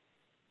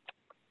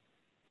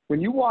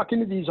 When you walk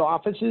into these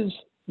offices,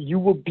 you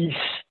will be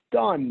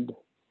stunned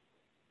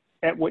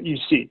at what you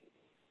see.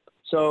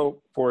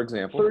 So, for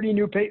example, 30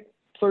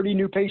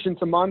 new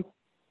patients a month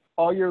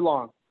all year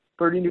long.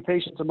 30 new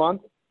patients a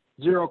month,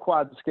 0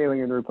 quad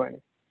scaling and root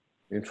planing.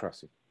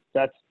 Interesting.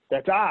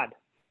 That's odd,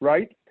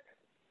 right?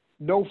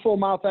 No full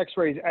mouth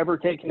x-rays ever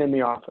taken in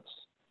the office.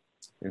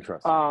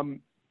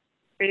 Interesting.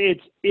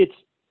 It's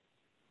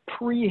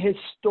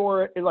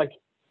prehistoric, like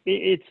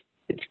it's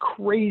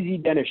crazy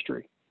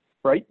dentistry,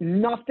 right?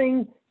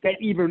 Nothing that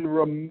even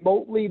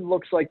remotely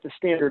looks like the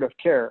standard of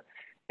care.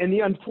 And the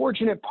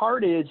unfortunate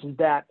part is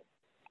that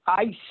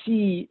I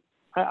see,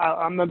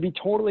 I'm going to be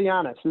totally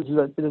honest. This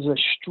is a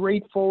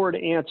straightforward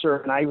answer,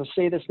 and I will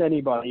say this to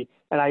anybody,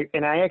 and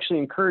I actually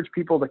encourage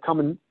people to come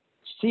and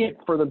see it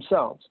for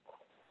themselves.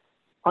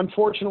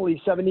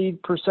 Unfortunately, 70%,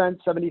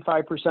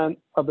 75%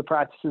 of the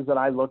practices that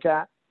I look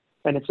at,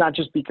 and it's not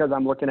just because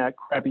I'm looking at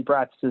crappy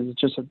practices, it's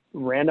just a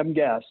random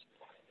guess,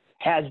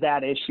 has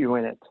that issue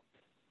in it.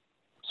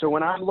 So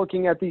when I'm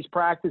looking at these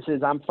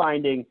practices, I'm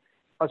finding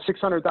a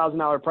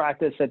 $600,000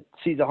 practice that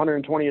sees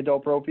 120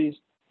 adult prophies.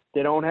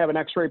 They don't have an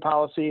x-ray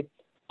policy.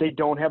 They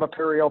don't have a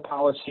perio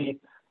policy.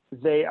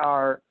 They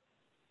are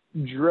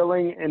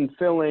drilling and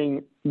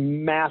filling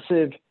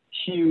massive,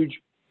 huge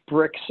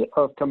bricks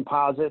of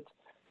composite.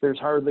 There's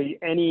hardly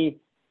any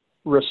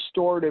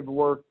restorative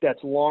work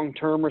that's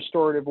long-term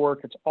restorative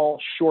work. It's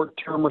all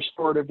short-term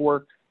restorative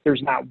work.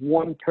 There's not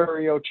one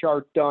perio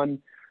chart done.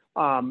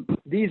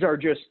 These are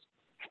just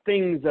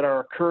things that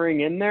are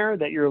occurring in there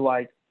that you're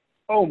like,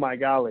 oh my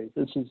golly,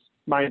 this is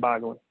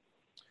mind-boggling.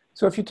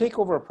 So if you take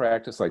over a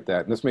practice like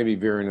that, and this may be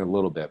varying a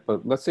little bit,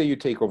 but let's say you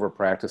take over a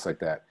practice like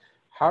that,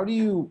 how do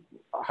you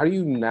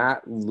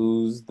not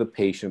lose the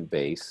patient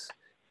base?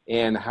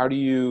 And how do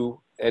you,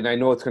 and I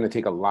know it's going to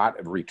take a lot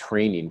of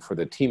retraining for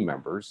the team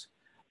members,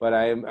 but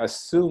I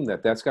assume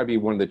that that's got to be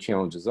one of the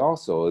challenges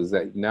also, is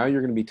that now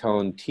you're going to be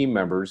telling team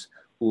members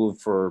who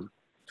for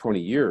 20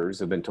 years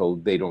have been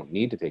told they don't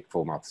need to take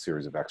full mouth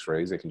series of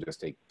x-rays. They can just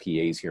take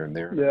PAs here and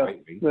there.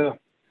 Yeah.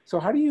 So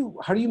how do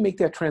you make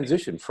that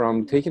transition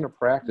from taking a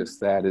practice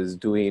that is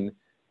doing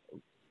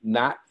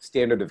not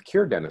standard of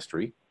care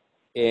dentistry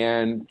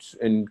and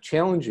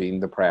challenging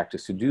the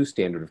practice to do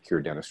standard of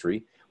care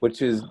dentistry,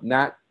 which is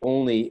not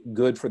only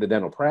good for the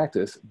dental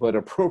practice, but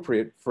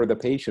appropriate for the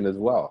patient as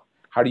well?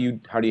 How do you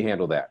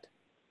handle that?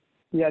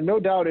 Yeah, no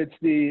doubt it's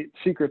the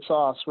secret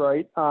sauce,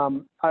 right?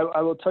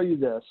 I will tell you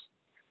this.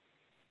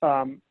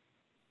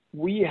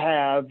 We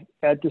have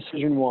at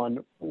Decision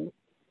One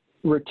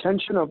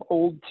retention of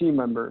old team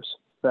members.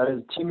 That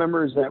is team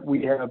members that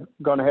we have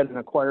gone ahead and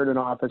acquired an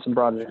office and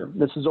brought it in.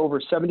 This is over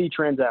 70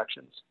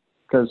 transactions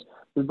because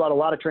we've bought a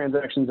lot of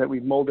transactions that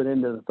we've molded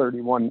into the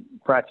 31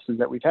 practices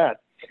that we've had.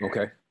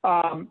 Okay.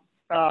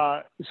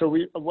 So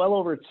we well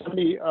over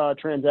 70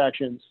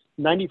 transactions,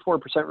 94%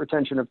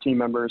 retention of team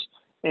members,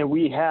 and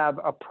we have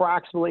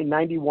approximately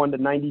 91 to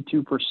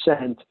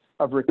 92%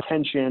 of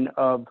retention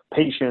of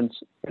patients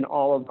in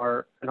all of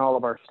our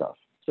stuff.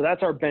 So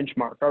that's our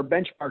benchmark. Our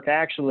benchmark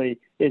actually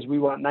is we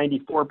want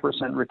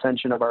 94%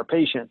 retention of our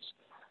patients.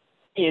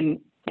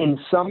 In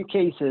some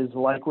cases,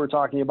 like we're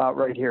talking about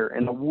right here,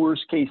 in the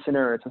worst case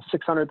scenario, it's a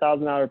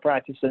 $600,000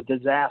 practice, a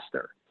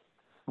disaster.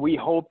 We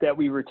hope that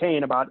we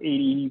retain about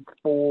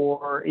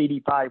 84,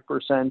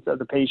 85% of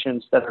the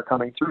patients that are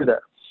coming through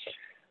there.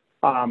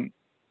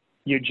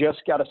 You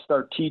just got to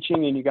start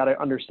teaching and you got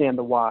to understand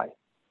the why.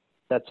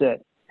 That's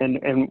it.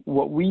 And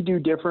what we do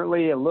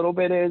differently a little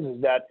bit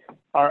is that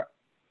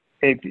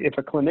if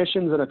a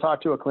clinician's going to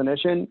talk to a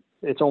clinician,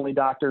 it's only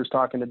doctors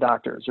talking to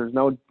doctors. There's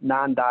no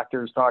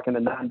non-doctors talking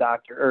to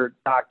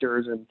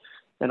doctors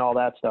and all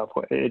that stuff.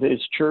 It is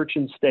church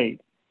and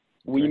state.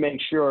 We make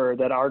sure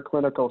that our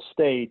clinical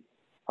state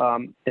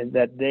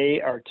that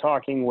they are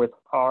talking with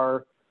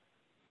our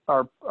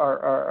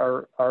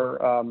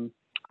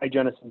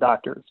hygienists and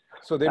doctors.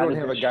 So they don't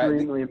have a guy.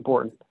 Extremely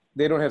important.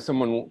 They don't have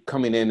someone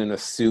coming in a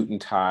suit and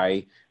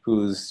tie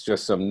who's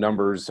just some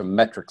numbers, some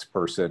metrics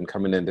person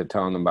coming in to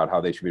telling them about how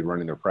they should be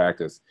running their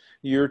practice.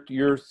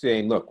 You're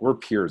saying, look, we're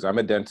peers. I'm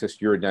a dentist.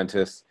 You're a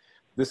dentist.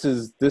 This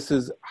is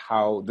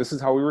how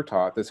we were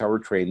taught. This is how we're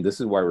trained. This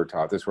is why we're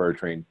taught. This is why we're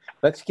trained.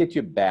 Let's get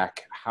you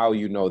back how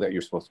you know that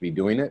you're supposed to be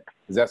doing it.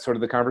 Is that sort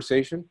of the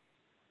conversation?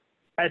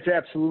 That's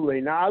absolutely.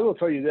 Now, I will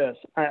tell you this.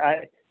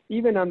 I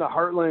even on the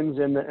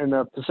Heartlands and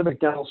the Pacific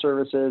Dental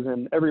Services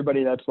and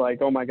everybody that's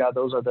like, oh my God,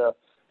 those are the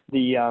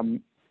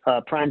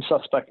prime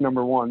suspect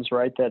number ones,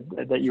 right?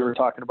 That you were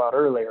talking about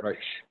earlier. Right.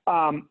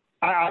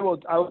 I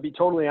will be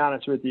totally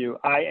honest with you.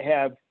 I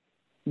have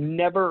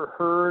never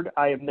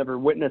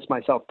witnessed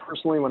myself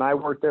personally when I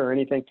worked there or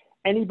anything,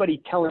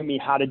 anybody telling me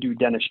how to do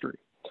dentistry.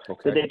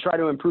 Okay. Did they try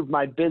to improve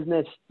my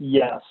business?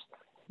 Yes.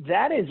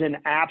 That is an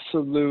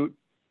absolute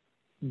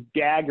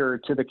dagger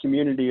to the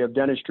community of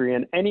dentistry.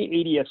 And any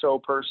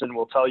ADSO person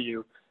will tell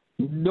you,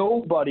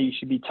 nobody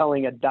should be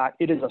telling it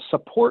is a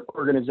support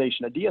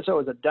organization. A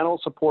DSO is a dental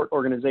support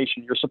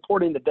organization. You're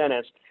supporting the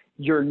dentist.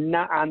 You're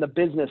not on the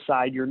business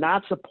side. You're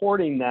not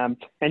supporting them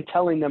and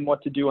telling them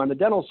what to do on the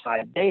dental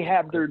side. They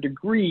have their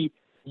degree.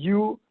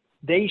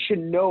 They should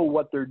know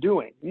what they're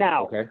doing.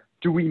 Now,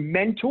 Do we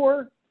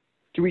mentor?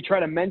 Do we try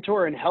to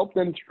mentor and help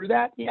them through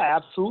that? Yeah,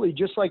 absolutely.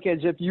 Just like as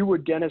if you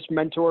would dentist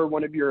mentor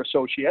one of your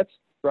associates,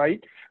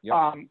 right? Yep.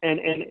 And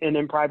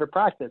in private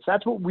practice.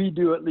 That's what we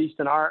do, at least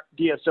in our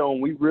DSO,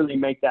 and we really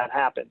make that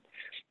happen.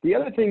 The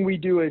other thing we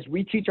do is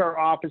we teach our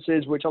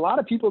offices, which a lot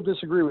of people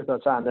disagree with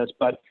us on this,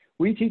 but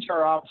we teach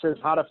our offices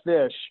how to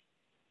fish.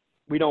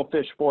 We don't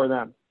fish for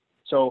them.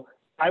 So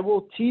I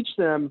will teach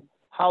them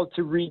how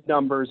to read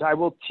numbers. I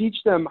will teach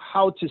them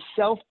how to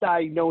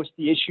self-diagnose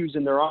the issues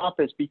in their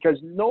office, because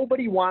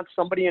nobody wants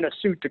somebody in a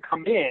suit to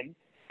come in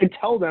and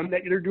tell them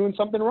that they're doing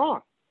something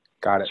wrong.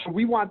 Got it. So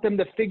we want them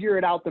to figure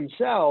it out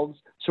themselves,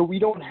 so we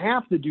don't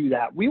have to do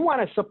that. We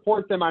want to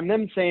support them on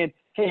them saying,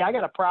 hey, I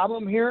got a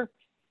problem here.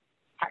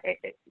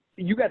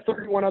 You got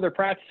 31 other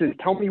practices.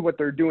 Tell me what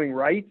they're doing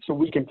right so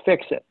we can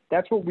fix it.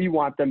 That's what we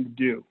want them to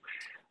do.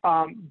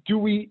 But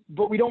we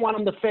don't want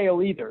them to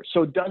fail either.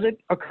 So does it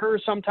occur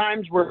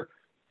sometimes where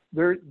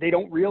they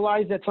don't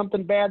realize that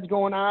something bad's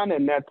going on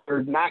and that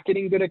they're not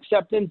getting good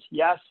acceptance?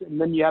 Yes.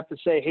 And then you have to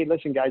say, hey,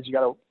 listen, guys,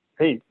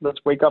 let's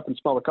wake up and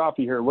smell the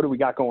coffee here. What do we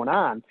got going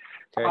on?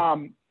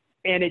 Okay.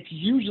 And it's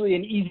usually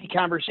an easy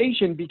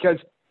conversation because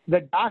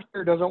the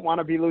doctor doesn't want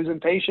to be losing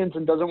patients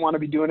and doesn't want to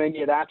be doing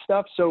any of that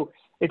stuff. So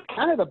it's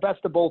kind of the best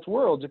of both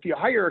worlds. If you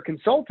hire a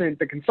consultant,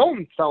 the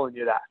consultant's telling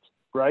you that,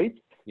 right?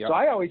 Yep. So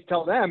I always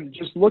tell them,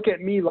 just look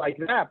at me like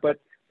that. But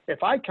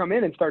if I come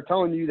in and start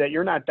telling you that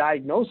you're not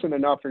diagnosing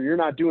enough or you're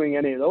not doing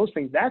any of those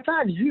things, that's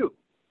on you.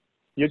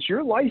 It's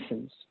your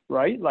license,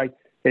 right? Like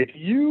if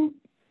you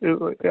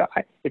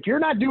If you're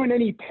not doing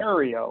any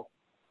perio,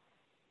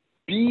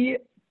 be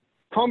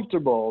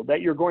comfortable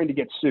that you're going to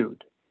get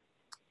sued,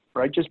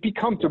 right? Just be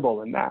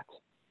comfortable in that.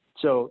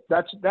 So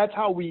that's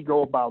how we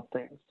go about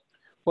things.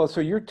 Well,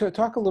 so you're to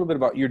talk a little bit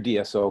about your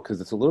DSO,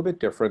 because it's a little bit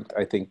different,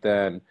 I think,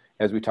 than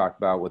as we talked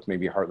about with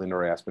maybe Heartland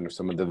or Aspen or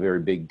some of the very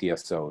big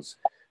DSOs.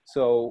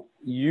 So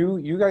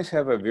you guys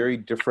have a very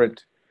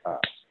different,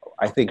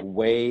 I think,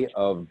 way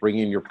of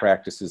bringing your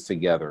practices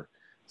together.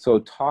 So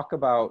talk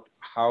about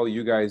how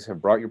you guys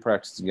have brought your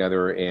practice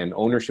together and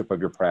ownership of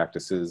your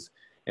practices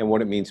and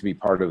what it means to be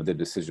part of the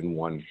Decision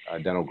One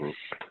Dental Group.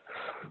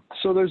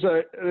 So there's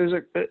a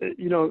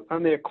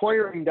on the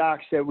acquiring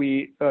docs that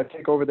we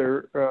take over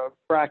their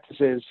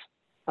practices,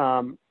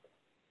 and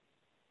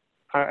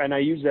I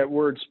use that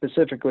word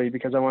specifically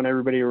because I want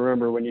everybody to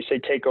remember when you say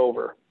take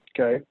over,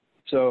 okay?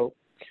 So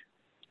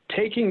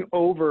taking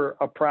over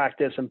a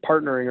practice and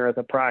partnering with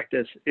a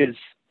practice is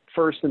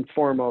first and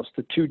foremost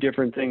the two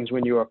different things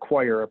when you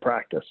acquire a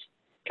practice,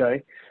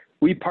 okay?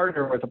 We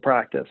partner with a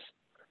practice.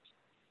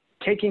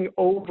 Taking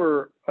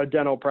over a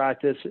dental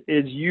practice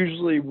is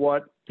usually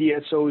what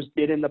DSOs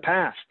did in the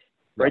past,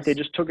 right? Yes. They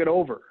just took it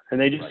over and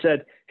they just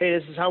said, hey,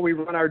 this is how we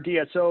run our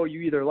DSO.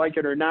 You either like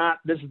it or not.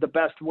 This is the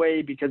best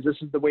way because this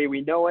is the way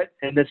we know it,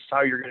 and this is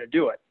how you're going to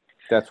do it.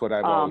 That's what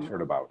I've always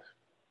heard about.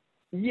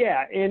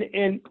 Yeah,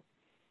 and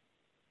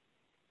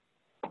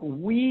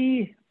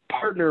we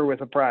partner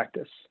with a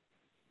practice.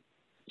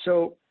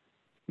 So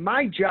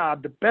my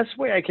job, the best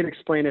way I can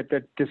explain it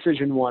that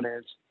Decision One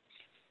is,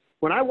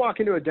 when I walk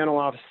into a dental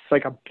office, it's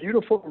like a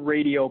beautiful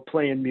radio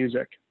playing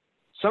music.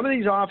 Some of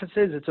these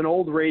offices, it's an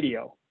old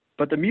radio,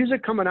 but the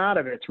music coming out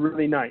of it's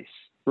really nice,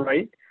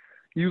 right?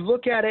 You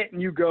look at it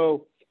and you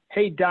go,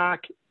 hey, doc,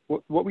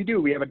 what we do,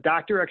 we have a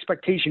doctor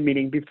expectation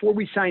meeting before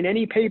we sign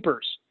any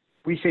papers.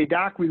 We say,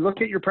 doc, we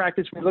looked at your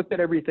practice, we looked at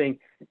everything.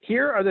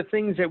 Here are the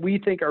things that we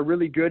think are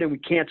really good and we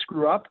can't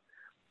screw up.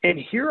 And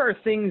here are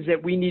things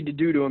that we need to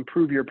do to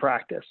improve your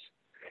practice.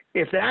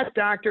 If that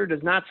doctor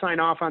does not sign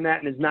off on that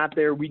and is not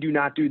there, we do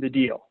not do the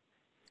deal.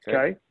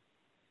 Okay?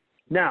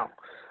 Now,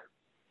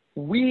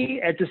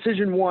 we at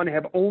Decision One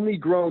have only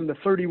grown the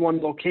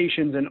 31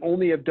 locations and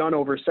only have done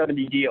over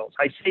 70 deals.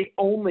 I say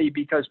only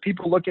because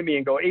people look at me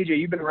and go, AJ,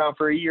 you've been around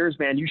for 8 years,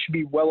 man. You should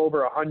be well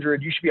over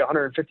 100. You should be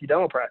 150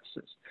 dental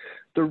practices.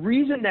 The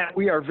reason that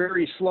we are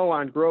very slow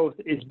on growth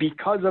is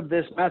because of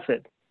this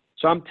method.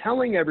 So I'm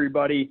telling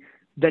everybody,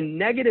 the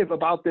negative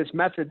about this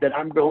method that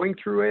I'm going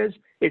through is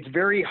it's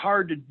very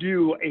hard to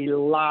do a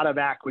lot of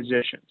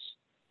acquisitions.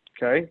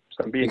 Okay?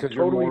 So I'm being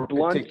totally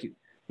blunt.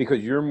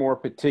 Because you're more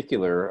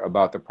particular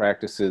about the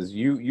practices.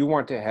 You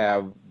want to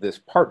have this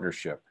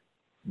partnership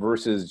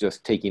versus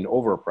just taking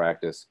over a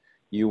practice.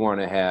 You want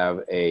to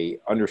have a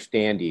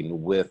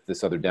understanding with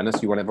this other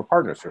dentist. You want to have a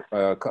partnership,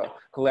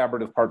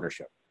 collaborative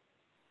partnership.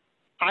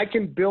 I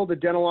can build a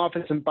dental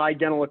office and buy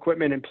dental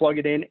equipment and plug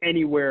it in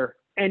anywhere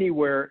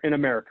in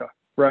America.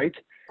 Right?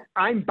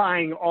 I'm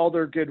buying all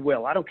their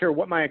goodwill. I don't care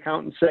what my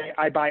accountants say.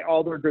 I buy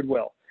all their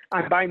goodwill.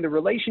 I'm buying the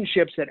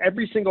relationships that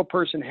every single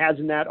person has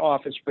in that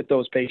office with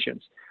those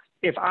patients.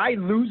 If I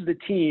lose the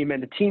team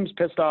and the team's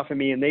pissed off at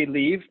me and they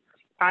leave,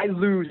 I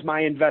lose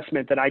my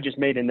investment that I just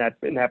made in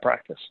that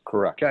practice.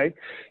 Correct. Okay.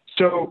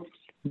 So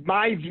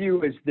my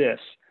view is this.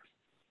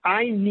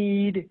 I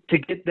need to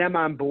get them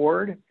on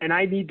board, and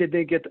I need to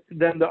get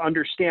them to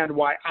understand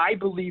why I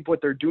believe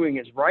what they're doing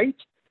is right.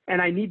 And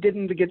I need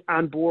them to get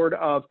on board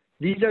of,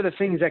 these are the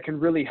things that can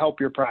really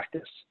help your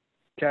practice,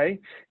 okay?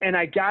 And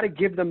I got to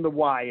give them the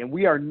why. And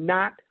we are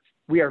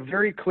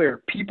very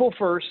clear. People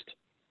first,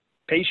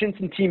 patients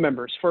and team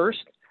members first,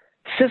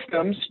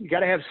 systems, you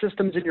got to have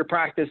systems in your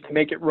practice to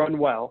make it run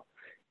well,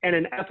 and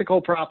an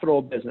ethical,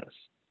 profitable business.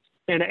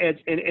 And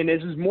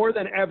this is more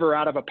than ever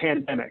out of a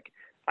pandemic.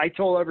 I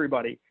told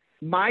everybody,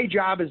 my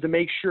job is to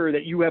make sure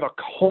that you have a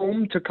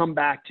home to come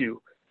back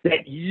to,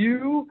 that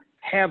you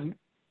have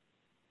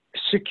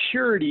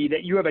security,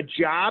 that you have a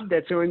job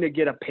that's going to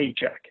get a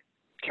paycheck,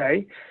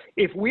 okay?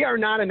 If we are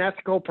not an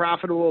ethical,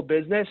 profitable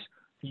business,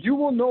 you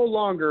will no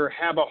longer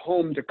have a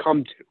home to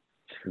come to.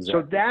 Exactly.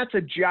 So that's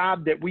a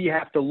job that we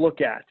have to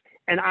look at,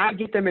 and I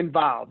get them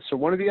involved. So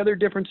one of the other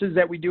differences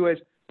that we do is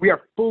we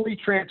are fully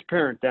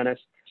transparent, Dennis.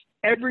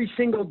 Every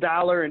single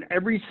dollar and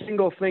every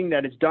single thing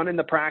that is done in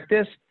the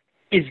practice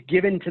is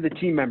given to the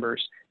team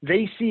members.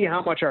 They see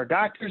how much our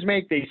doctors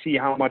make. They see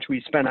how much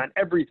we spend on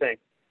everything.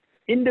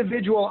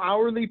 Individual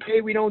hourly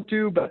pay we don't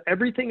do, but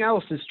everything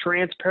else is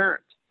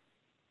transparent.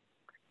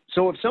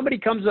 So if somebody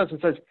comes to us and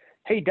says,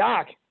 hey,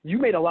 doc, you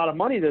made a lot of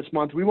money this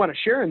month, we want to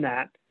share in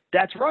that.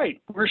 That's right.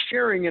 We're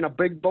sharing in a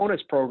big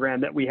bonus program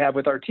that we have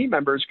with our team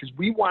members because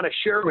we want to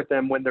share with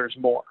them when there's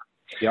more.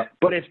 Yep.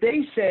 But if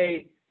they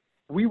say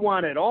we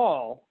want it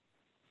all,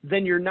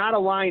 then you're not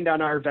aligned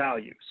on our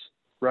values,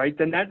 right?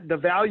 Then the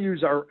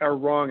values are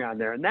wrong on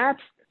there. And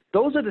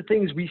those are the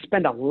things we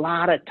spend a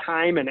lot of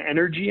time and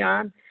energy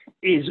on,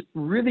 is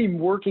really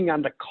working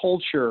on the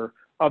culture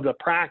of the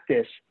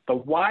practice, the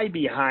why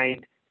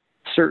behind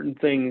certain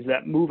things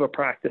that move a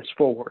practice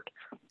forward.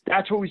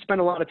 That's what we spend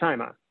a lot of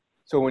time on.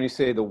 So when you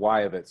say the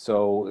why of it,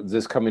 so is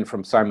this coming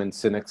from Simon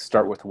Sinek's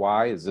Start With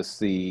Why? Is this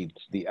the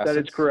essence? That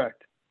is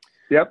correct.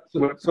 Yep.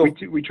 So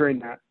We train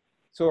that.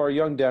 So our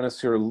young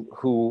dentists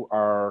who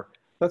are,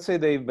 let's say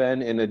they've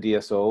been in a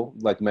DSO,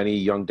 like many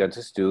young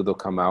dentists do, they'll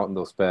come out and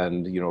they'll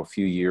spend, a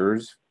few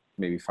years,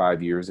 maybe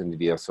 5 years in the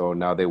DSO. And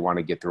now they want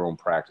to get their own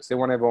practice. They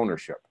want to have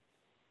ownership.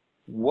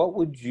 What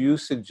would you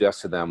suggest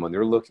to them when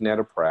they're looking at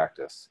a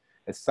practice?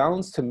 It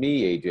sounds to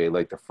me, AJ,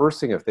 like the first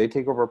thing, if they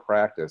take over a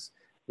practice,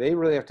 they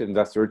really have to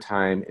invest their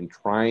time in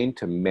trying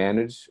to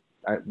manage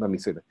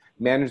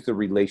the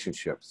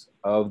relationships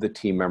of the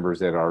team members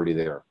that are already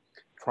there.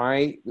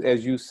 Try,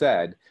 as you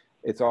said,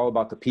 it's all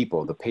about the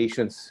people, the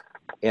patients,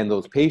 and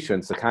those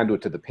patients, the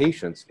conduit to the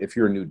patients, if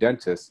you're a new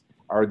dentist,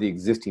 are the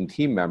existing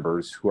team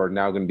members who are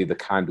now going to be the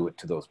conduit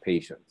to those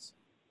patients.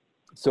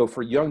 So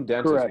for young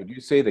dentists, Correct. would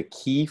you say the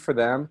key for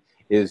them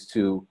is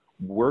to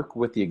work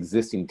with the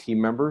existing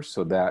team members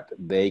so that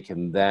they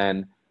can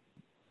then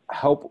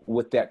help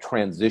with that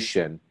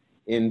transition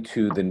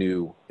into the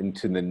new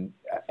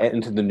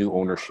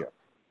ownership?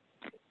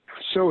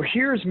 So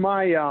here's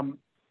my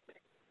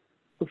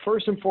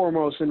first and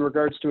foremost in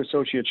regards to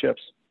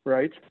associateships,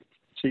 right?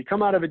 So you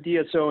come out of a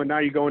DSO and now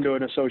you go into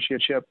an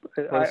associateship.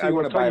 Let's say you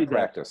want to buy a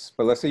practice,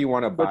 but let's say you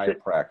want to buy a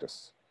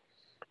practice.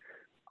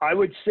 I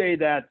would say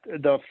that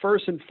the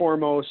first and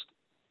foremost,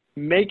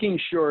 making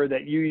sure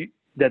that you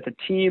have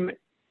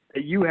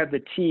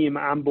the team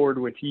on board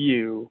with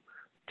you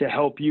to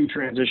help you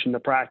transition the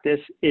practice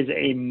is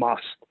a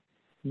must.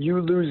 You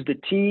lose the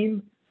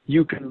team,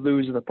 you can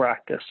lose the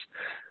practice.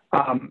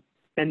 And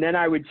then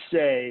I would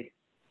say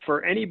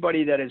for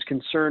anybody that is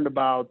concerned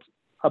about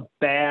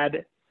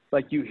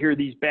like you hear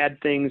these bad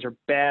things or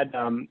bad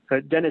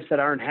dentists that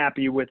aren't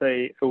happy with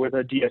a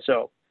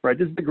DSO, right?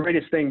 This is the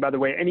greatest thing, by the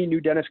way. Any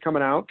new dentist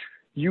coming out,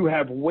 you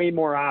have way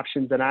more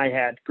options than I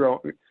had.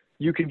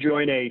 You can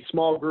join a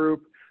small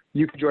group.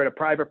 You can join a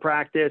private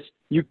practice.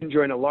 You can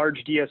join a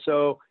large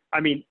DSO. I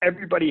mean,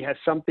 everybody has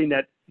something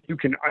that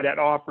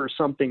offers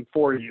something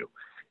for you.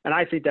 And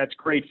I think that's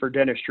great for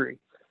dentistry.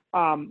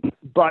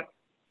 But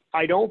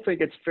I don't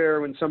think it's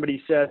fair when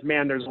somebody says,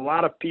 man, there's a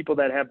lot of people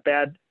that have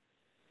bad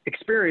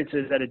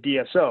experiences at a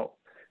DSO,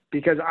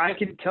 because I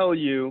can tell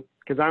you,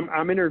 because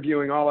I'm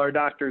interviewing all our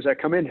doctors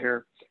that come in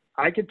here,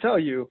 I can tell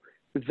you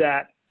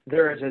that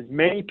there is as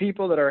many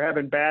people that are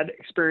having bad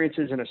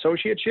experiences in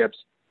associateships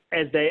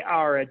as they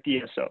are at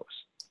DSOs,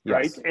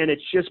 right? Yes. And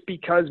it's just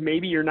because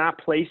maybe you're not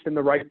placed in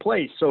the right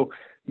place. So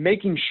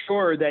making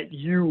sure that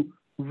you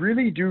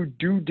really do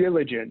due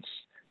diligence,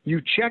 you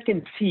check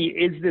and see,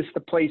 is this the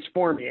place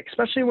for me?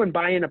 Especially when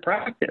buying a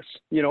practice.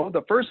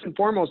 The first and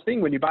foremost thing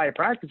when you buy a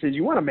practice is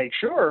you want to make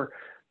sure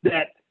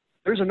that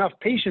there's enough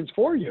patients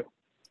for you.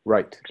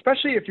 Right.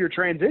 Especially if you're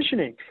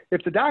transitioning.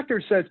 If the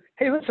doctor says,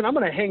 hey, listen, I'm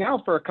going to hang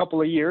out for a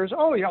couple of years.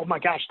 Oh, my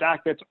gosh,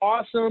 doc, that's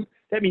awesome.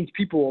 That means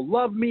people will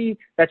love me.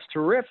 That's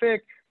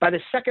terrific. By the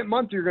second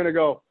month, you're going to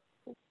go,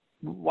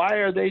 why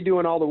are they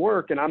doing all the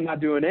work and I'm not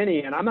doing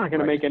any, and I'm not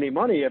going to make any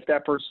money if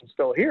that person's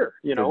still here,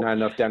 There's not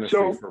enough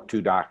dentistry for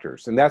two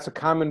doctors. And that's a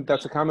common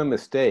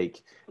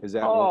mistake, is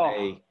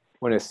that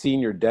when a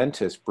senior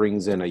dentist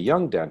brings in a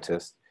young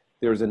dentist,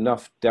 there's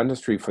enough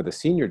dentistry for the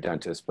senior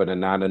dentist, but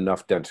not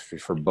enough dentistry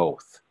for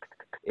both.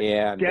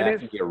 And that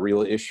can be a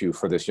real issue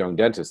for this young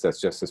dentist.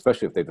 That's just,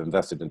 especially if they've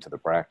invested into the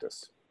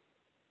practice.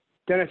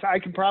 Dennis, I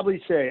can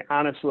probably say,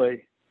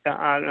 honestly,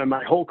 on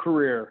my whole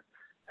career,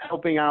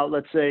 helping out,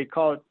 let's say,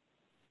 call it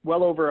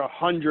well over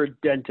 100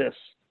 dentists,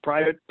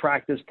 private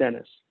practice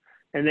dentists.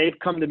 And they've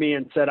come to me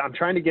and said, I'm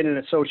trying to get an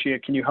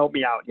associate. Can you help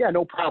me out? Yeah,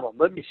 no problem.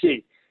 Let me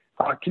see.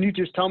 Can you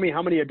just tell me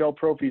how many adult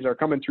prophies are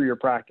coming through your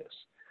practice?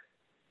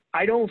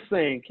 I don't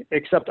think,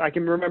 except I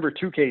can remember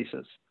 2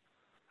 cases.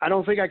 I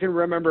don't think I can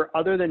remember,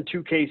 other than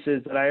 2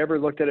 cases, that I ever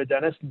looked at a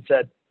dentist and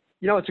said,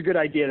 it's a good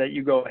idea that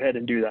you go ahead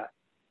and do that,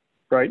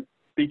 right?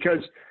 Because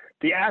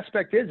the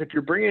aspect is, if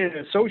you're bringing in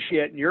an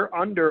associate and you're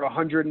under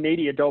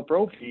 180 adult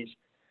prophies,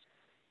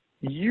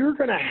 you're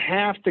going to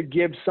have to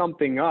give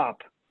something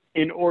up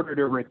in order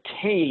to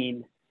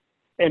retain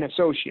an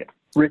associate.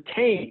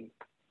 Retain.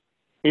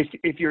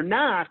 If you're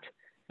not,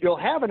 you'll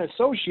have an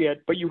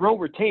associate, but you won't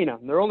retain them.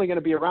 They're only going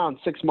to be around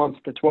 6 months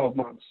to 12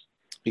 months.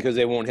 Because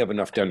they won't have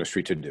enough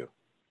dentistry to do.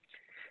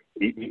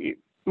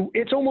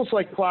 It's almost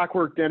like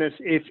clockwork, Dennis.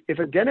 If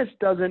a dentist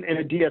doesn't, in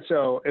a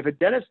DSO, if a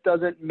dentist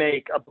doesn't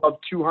make above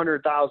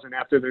 $200,000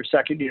 after their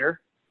second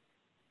year,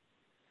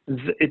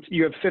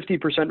 you have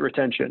 50%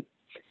 retention.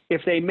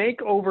 If they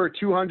make over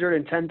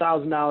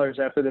 $210,000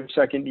 after their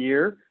second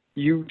year,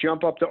 you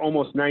jump up to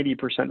almost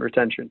 90%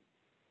 retention.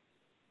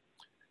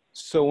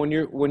 So when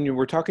you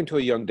were talking to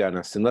a young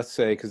dentist, and let's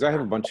say, because I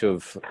have a bunch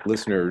of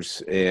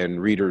listeners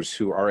and readers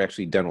who are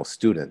actually dental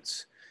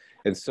students,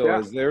 and so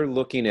as they're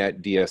looking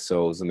at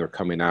DSOs and they're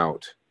coming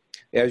out,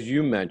 as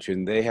you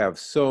mentioned, they have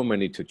so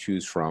many to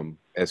choose from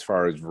as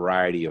far as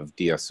variety of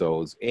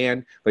DSOs,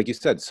 and like you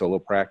said, solo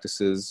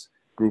practices,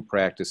 group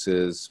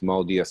practices,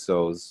 small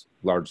DSOs,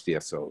 large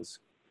DSOs,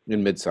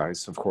 and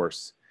mid-size, of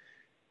course.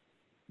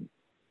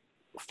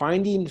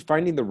 Finding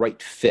the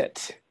right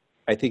fit.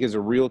 I think is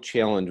a real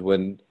challenge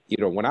when,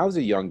 when I was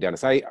a young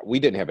dentist, we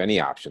didn't have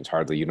any options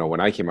hardly. When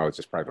I came out, it was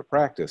just private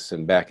practice.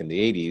 And back in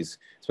the 80s,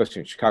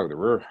 especially in Chicago, there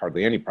were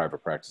hardly any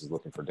private practices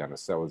looking for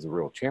dentists. That was a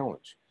real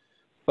challenge.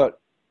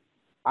 But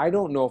I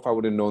don't know if I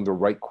would have known the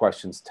right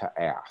questions to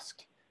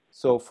ask.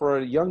 So for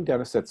a young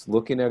dentist that's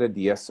looking at a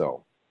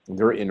DSO,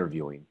 they're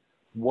interviewing,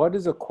 what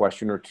is a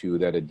question or two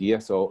that a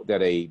DSO,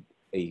 that a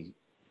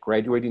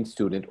graduating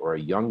student or a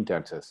young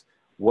dentist,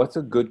 what's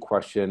a good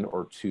question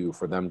or two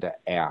for them to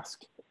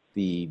ask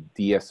the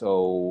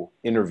DSO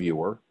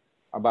interviewer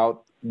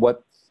about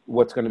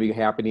what's going to be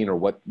happening, or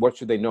what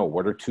should they know?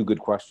 What are two good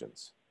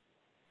questions?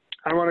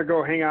 I want to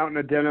go hang out in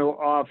a dental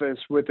office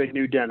with a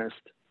new dentist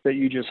that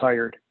you just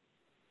hired.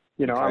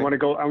 Okay. I want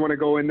to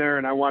go in there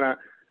and I want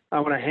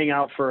to hang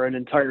out for an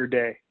entire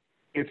day.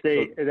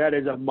 That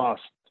is a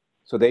must.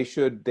 So they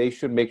should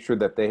make sure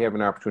that they have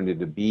an opportunity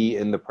to be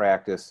in the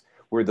practice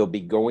where they'll be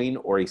going,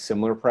 or a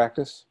similar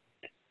practice.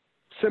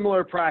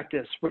 Similar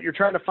practice. What you're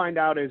trying to find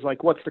out is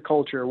like, what's the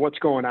culture? What's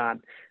going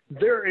on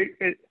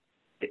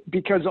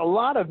because a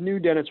lot of new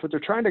dentists, they're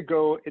trying to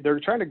go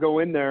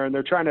in there and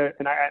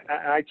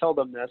I tell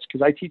them this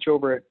because I teach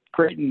over at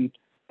Creighton,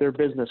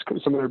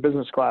 some of their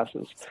business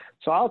classes.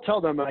 So I'll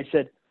tell them, I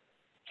said,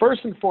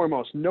 first and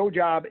foremost, no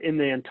job in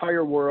the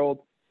entire world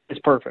is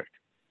perfect.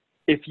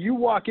 If you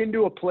walk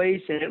into a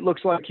place and it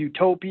looks like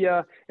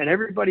utopia and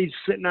everybody's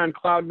sitting on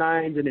cloud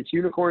nines and it's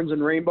unicorns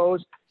and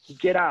rainbows,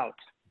 get out.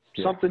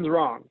 Yeah. Something's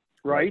wrong,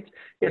 right?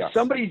 If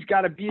somebody's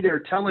got to be there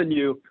telling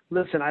you,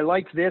 listen, I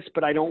like this,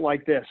 but I don't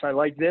like this. I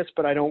like this,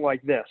 but I don't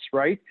like this,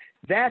 right?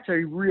 That's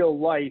real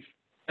life,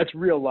 okay? It's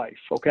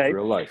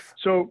real life.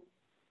 So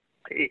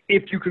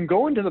if you can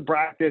go into the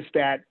practice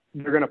that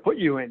they're going to put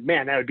you in,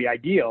 man, that would be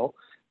ideal.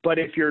 But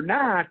if you're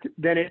not,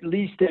 then at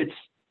least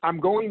I'm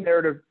going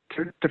there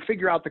to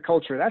figure out the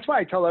culture. That's why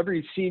I tell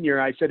every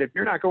senior, I said, if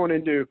you're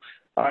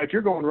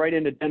going right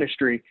into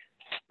dentistry,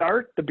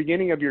 start the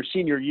beginning of your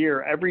senior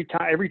year. Every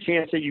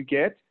chance that you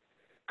get,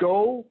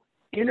 go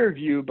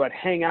interview, but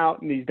hang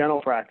out in these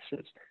dental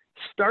practices.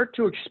 Start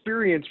to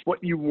experience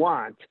what you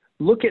want.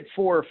 Look at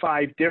 4 or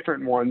 5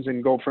 different ones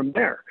and go from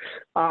there.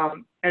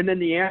 And then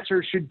the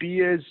answer should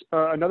be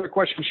another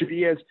question should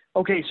be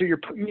okay, so you're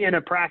putting me in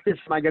a practice.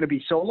 Am I going to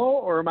be solo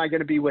or am I going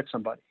to be with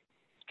somebody?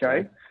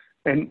 Okay.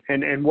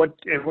 And what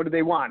do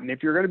they want? And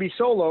if you're going to be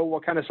solo,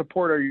 what kind of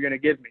support are you going to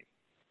give me?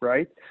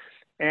 Right.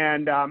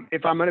 And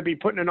if I'm going to be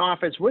put in an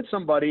office with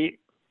somebody,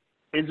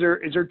 is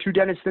there 2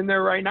 dentists in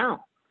there right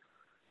now?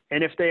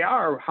 And if they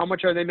are, how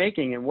much are they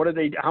making? And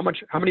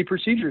how many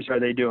procedures are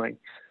they doing?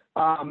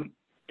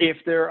 If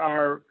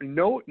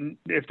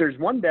there's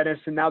one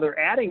dentist and now they're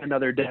adding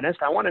another dentist,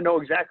 I want to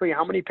know exactly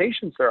how many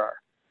patients there are.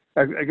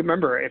 I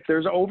remember, if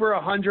there's over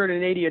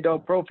 180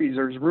 adult prophies,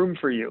 there's room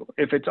for you.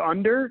 If it's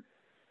under,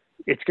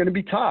 it's going to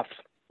be tough,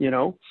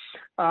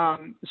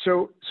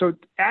 So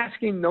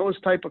asking those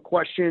type of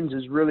questions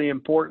is really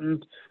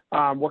important.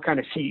 What kind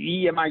of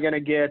CE am I going to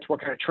get? What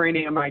kind of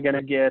training am I going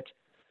to get?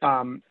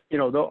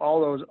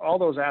 All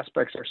those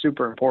aspects are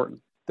super important.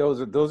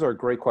 Those are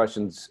great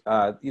questions.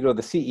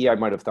 The CE I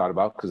might have thought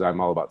about because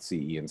I'm all about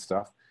CE and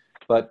stuff.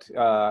 But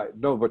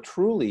but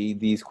truly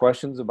these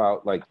questions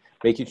about like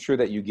making sure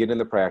that you get in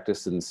the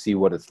practice and see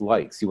what it's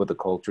like, see what the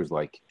culture's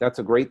like. That's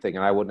a great thing.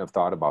 And I wouldn't have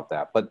thought about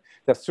that. But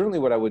that's certainly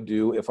what I would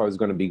do if I was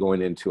going to be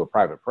going into a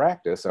private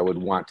practice. I would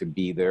want to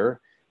be there.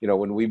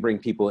 When we bring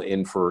people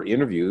in for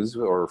interviews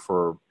or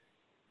for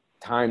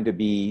time to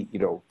be,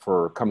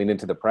 for coming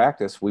into the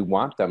practice, we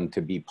want them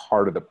to be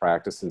part of the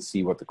practice and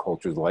see what the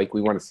culture's like.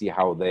 We want to see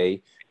how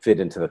they fit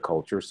into the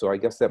culture. So I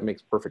guess that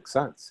makes perfect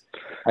sense.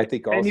 I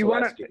think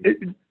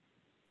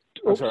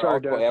also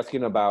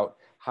asking about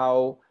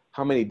how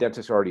many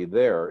dentists are already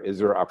there. Is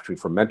there an opportunity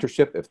for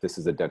mentorship if this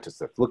is a dentist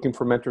that's looking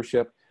for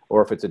mentorship,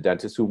 or if it's a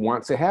dentist who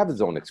wants to have his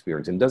own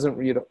experience and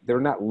they're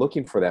not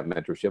looking for that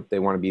mentorship, they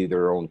want to be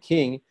their own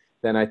king,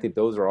 then I think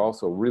those are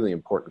also really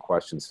important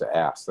questions to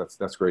ask.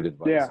 That's great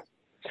advice. Yeah.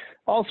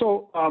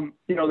 Also,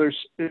 there's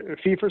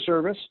fee for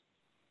service,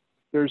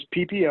 there's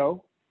PPO,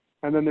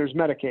 and then there's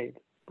Medicaid,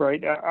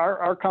 right?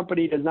 Our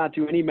company does not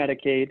do any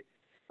Medicaid.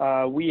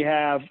 We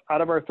have,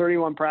 out of our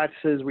 31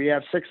 practices, we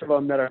have 6 of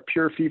them that are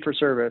pure fee for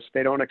service.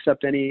 They don't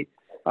accept any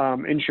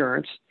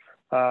insurance,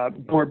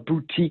 more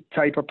boutique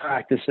type of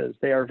practices.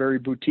 They are very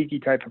boutique-y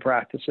type of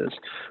practices.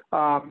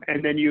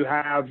 And then you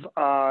have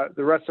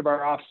the rest of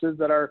our offices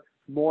that are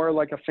more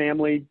like a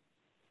family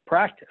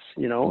practice,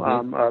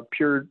 a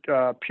pure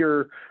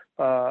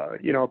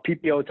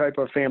PPO type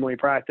of family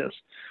practice.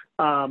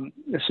 So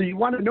you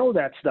want to know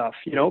that stuff,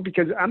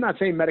 because I'm not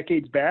saying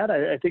Medicaid's bad.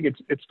 I think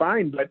it's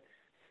fine, but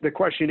the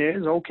question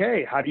is,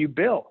 okay, how do you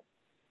bill,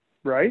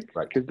 right?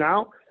 Because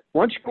now,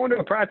 once you go into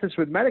a practice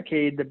with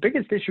Medicaid, the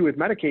biggest issue with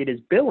Medicaid is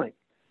billing.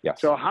 Yes.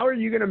 So how are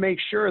you going to make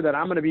sure that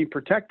I'm going to be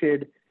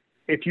protected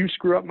if you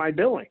screw up my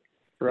billing,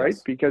 right?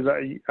 Yes. Because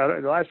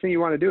the last thing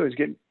you want to do is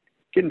get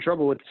in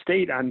trouble with the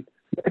state on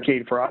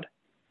Medicaid fraud,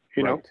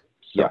 know? So.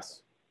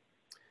 Yes.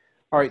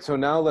 All right. So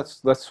now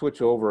let's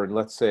switch over and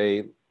let's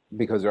say,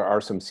 because there are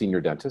some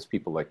senior dentists,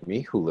 people like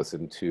me, who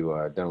listen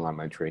to Dental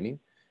Online Training.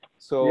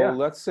 So Yeah.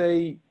 let's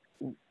say,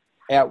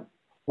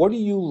 what are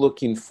you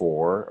looking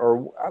for?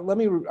 Or I'm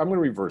going to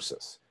reverse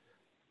this.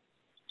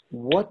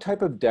 What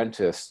type of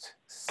dentist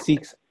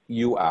seeks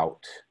you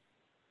out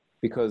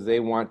because they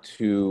want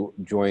to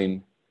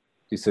join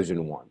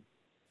Decision One?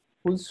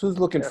 Who's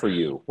looking for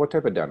you? What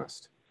type of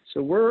dentist?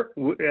 So we're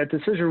at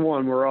Decision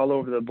One. We're all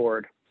over the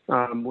board.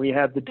 We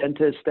have the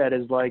dentist that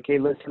is like, hey,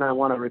 listen, I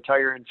want to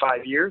retire in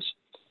 5 years.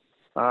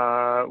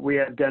 We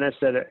have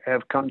dentists that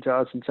have come to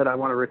us and said, I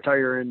want to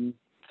retire in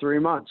 3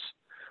 months.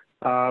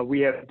 We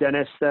have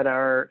dentists that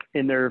are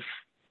in their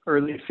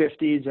early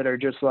 50s that are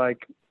just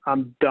like,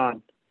 I'm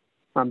done.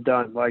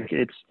 Like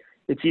it's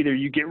either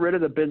you get rid of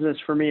the business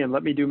for me and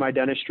let me do my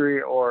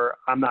dentistry, or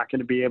I'm not going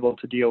to be able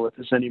to deal with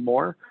this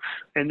anymore.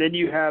 And then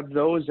you have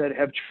those that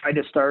have tried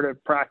to start a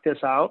practice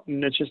out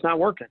and it's just not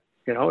working.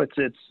 You know, it's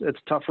a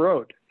tough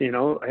road. You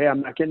know, hey, I'm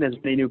not getting as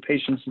many new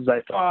patients as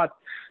I thought.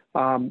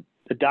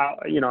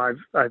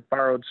 I've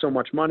borrowed so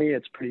much money.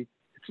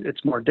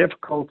 It's more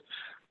difficult.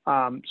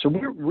 So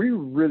we're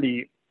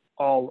really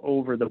all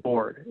over the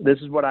board. This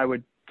is what I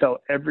would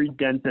tell every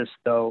dentist,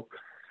 though,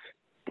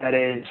 that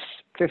is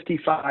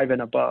 55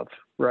 and above,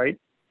 right?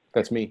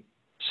 That's me.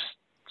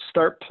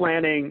 Start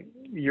planning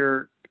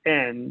your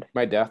end.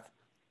 My death.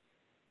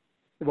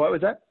 What was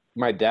that?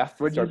 My death.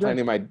 Start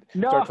planning my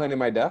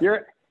death.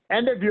 Your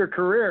end of your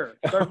career.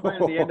 Start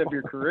planning the end of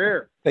your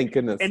career. Thank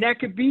goodness. And that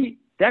could be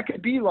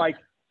like,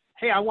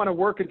 hey, I want to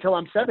work until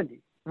I'm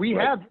 70. We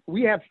have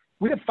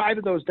 5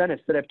 of those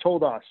dentists that have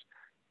told us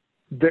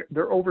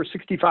they're over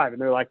 65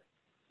 and they're like,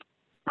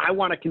 I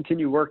want to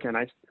continue working.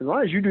 As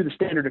long as you do the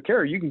standard of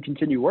care, you can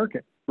continue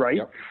working, right?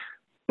 Yep.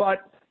 But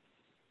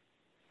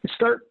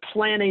start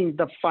planning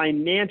the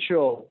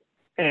financial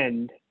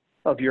end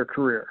of your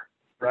career,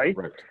 right?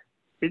 Right.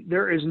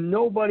 There is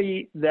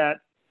nobody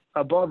that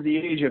above the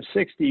age of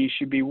 60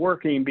 should be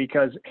working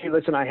because, hey,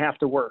 listen, I have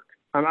to work.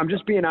 I'm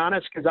just being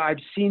honest because I've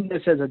seen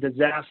this as a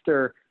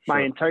disaster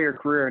my entire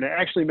career, and it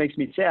actually makes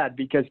me sad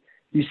because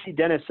you see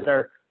dentists that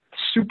are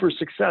super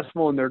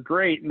successful and they're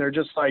great and they're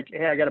just like,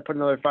 hey, I got to put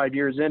another 5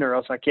 years in or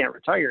else I can't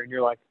retire. And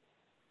you're like,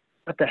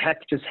 what the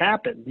heck just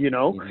happened? You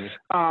know?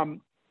 Mm-hmm.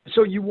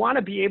 So you want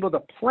to be able to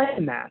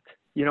plan that,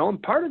 you know,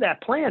 and part of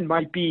that plan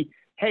might be,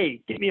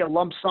 hey, give me a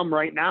lump sum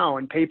right now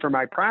and pay for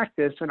my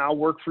practice and I'll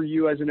work for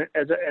you as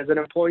an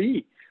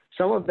employee.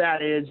 Some of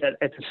that is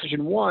at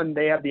Decision One,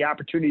 they have the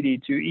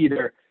opportunity to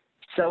either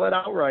sell it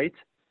outright.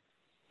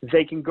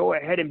 They can go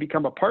ahead and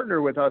become a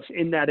partner with us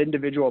in that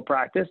individual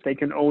practice. They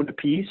can own a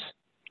piece,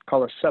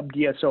 called a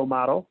sub-DSO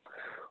model,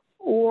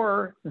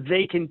 or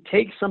they can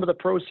take some of the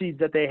proceeds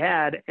that they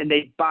had and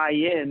they buy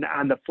in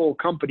on the full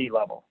company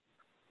level.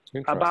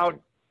 About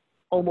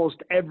almost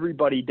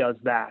everybody does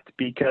that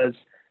because,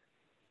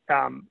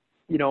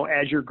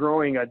 as you're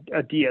growing a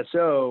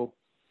DSO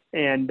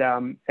and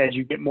as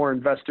you get more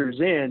investors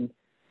in,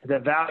 the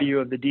value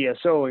of the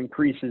DSO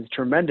increases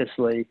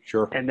tremendously.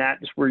 Sure. And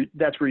that's where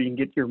you can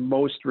get your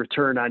most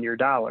return on your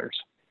dollars.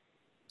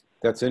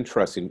 That's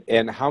interesting.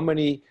 And how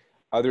many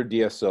other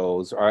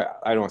DSOs, or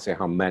I don't want to say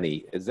how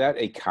many, is that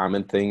a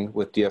common thing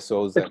with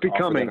DSOs that offer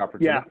that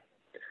opportunity? Yeah,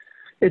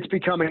 it's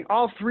becoming.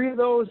 All 3 of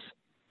those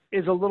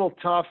is a little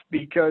tough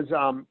because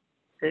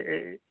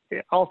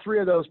all 3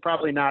 of those,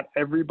 probably not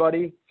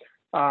everybody,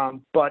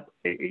 but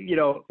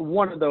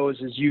one of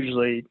those is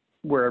usually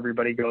where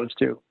everybody goes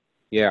to.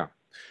 Yeah.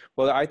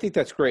 Well, I think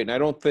that's great. And I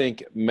don't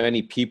think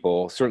many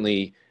people,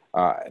 certainly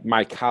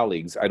my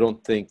colleagues, I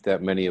don't think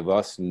that many of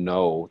us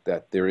know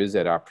that there is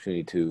that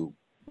opportunity to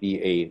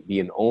be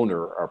an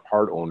owner or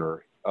part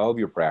owner of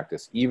your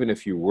practice, even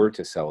if you were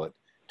to sell it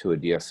to a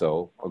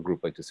DSO, a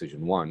group like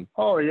Decision One.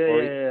 Oh, yeah.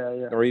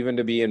 Or even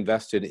to be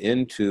invested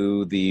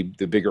into the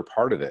bigger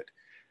part of it.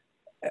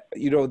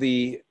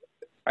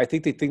 I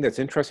think the thing that's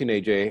interesting,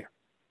 AJ,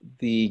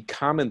 the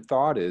common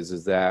thought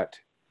is that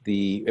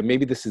and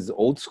maybe this is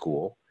old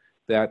school,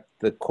 that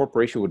the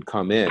corporation would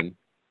come in,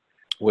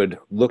 would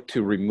look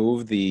to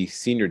remove the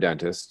senior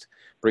dentist,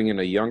 bring in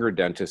a younger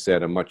dentist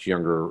at a much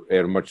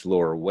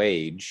lower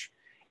wage,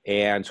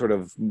 and sort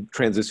of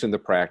transition the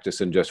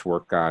practice and just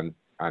work on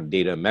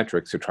data and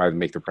metrics to try to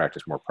make the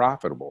practice more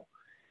profitable.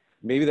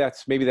 Maybe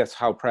that's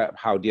how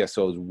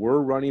DSOs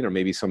were running, or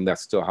maybe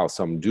that's still how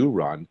some do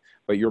run.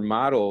 But your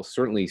model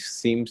certainly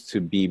seems to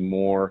be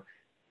more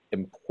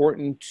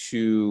important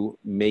to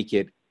make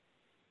it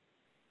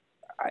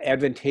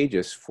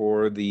advantageous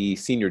for the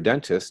senior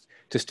dentist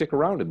to stick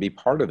around and be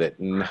part of it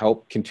and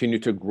help continue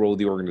to grow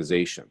the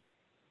organization.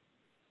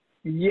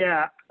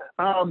 Yeah.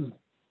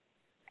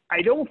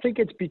 I don't think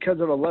it's because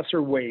of a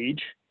lesser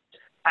wage.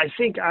 I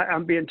think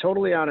I'm being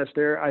totally honest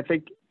there. I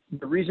think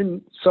the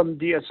reason some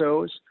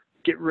DSOs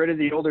get rid of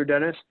the older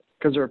dentists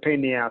because they're a pain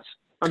in the ass.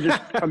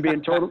 I'm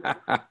being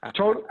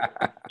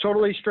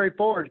totally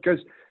straightforward because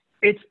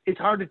it's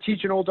hard to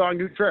teach an old dog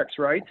new tricks,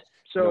 right?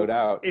 So no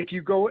doubt. If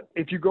you go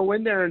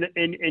in there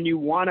and you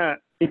want to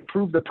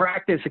improve the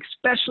practice,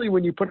 especially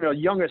when you put a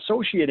young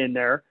associate in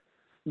there,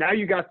 now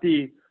you got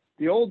the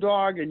old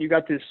dog and you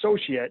got the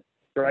associate,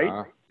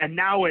 right? And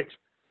now it's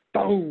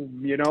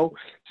boom,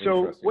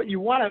 So what you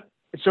want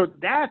So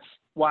that's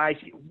why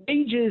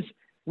wages,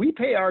 we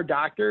pay our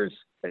doctors.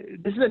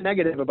 This is a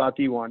negative about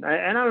D1. And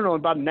I don't know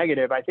about a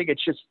negative. I think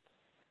it's just,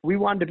 we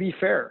want to be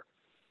fair.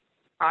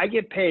 I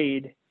get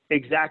paid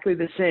exactly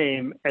the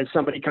same as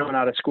somebody coming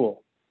out of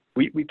school.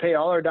 We pay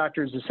all our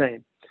doctors the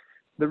same.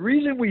 The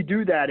reason we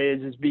do that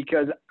is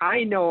because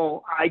I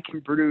know I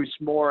can produce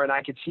more and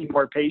I can see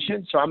more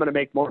patients, so I'm going to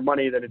make more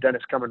money than a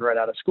dentist coming right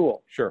out of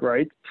school. Sure.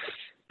 Right?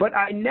 But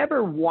I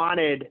never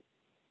wanted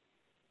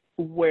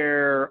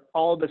where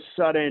all of a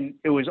sudden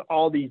it was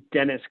all these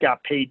dentists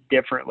got paid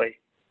differently.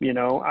 You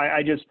know,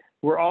 I just,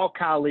 we're all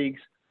colleagues,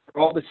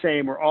 we're all the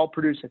same, we're all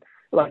producing.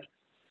 Like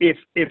if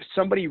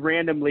somebody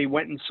randomly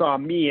went and saw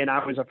me and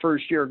I was a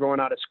first year going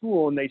out of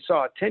school and they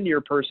saw a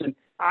 10-year person,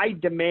 I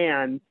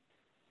demand,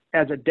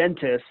 as a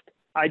dentist,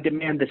 I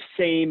demand the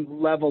same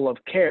level of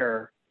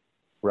care,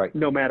 right,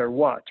 no matter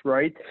what,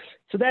 right?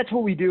 So that's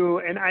what we do.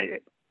 And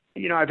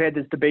I've had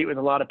this debate with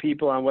a lot of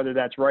people on whether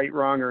that's right,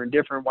 wrong, or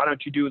indifferent. Why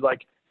don't you do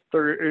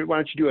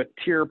a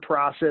tier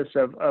process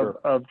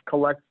of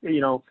collect,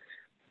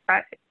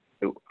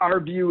 our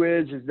view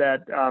is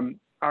that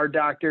our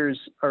doctors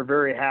are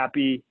very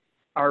happy.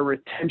 Our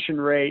retention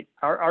rate,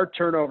 our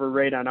turnover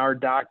rate on our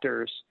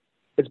doctors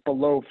is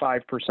below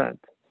 5%.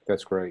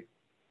 That's great.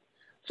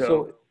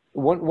 So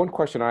one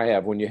question I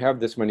have, when you have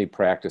this many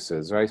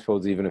practices, I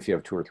suppose even if you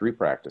have 2 or 3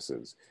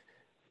 practices,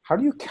 how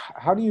do you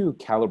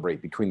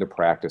calibrate between the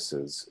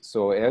practices?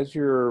 So as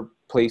you're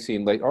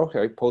placing, like,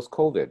 okay,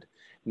 post-COVID,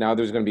 now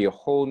there's going to be a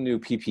whole new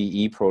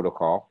PPE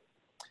protocol.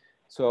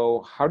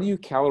 So how do you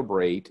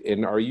calibrate,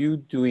 and are you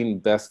doing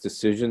best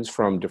decisions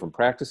from different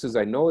practices?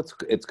 I know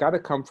it's got to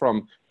come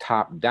from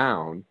top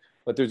down,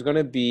 but there's going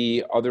to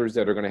be others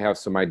that are going to have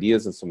some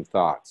ideas and some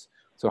thoughts.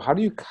 So how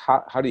do you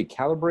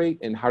calibrate,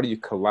 and how do you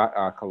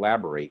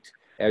collaborate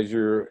as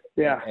you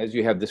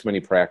have this many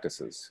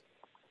practices?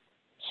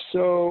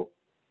 So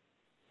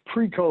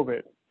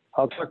pre-COVID,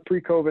 I'll talk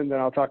pre-COVID, and then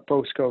I'll talk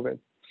post-COVID.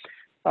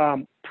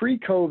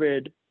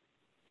 Pre-COVID,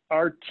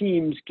 our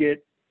teams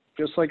get,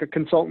 just like a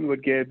consultant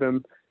would give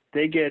them,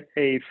 they get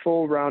a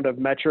full round of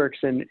metrics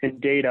and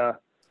data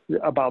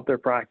about their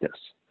practice.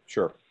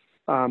 Sure.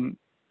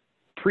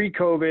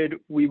 Pre-COVID,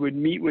 we would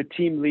meet with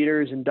team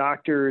leaders and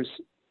doctors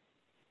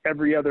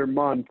every other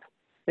month,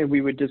 and we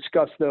would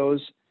discuss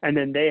those. And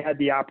then they had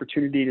the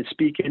opportunity to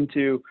speak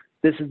into,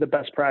 this is the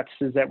best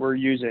practices that we're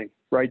using,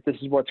 right? This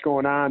is what's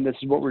going on. This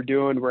is what we're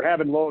doing. We're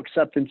having low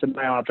acceptance in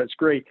my office.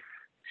 Great.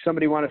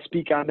 Somebody want to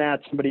speak on that.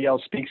 Somebody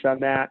else speaks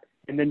on that.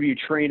 And then you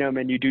train them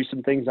and you do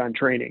some things on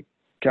training.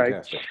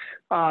 Okay.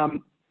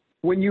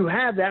 When you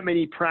have that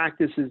many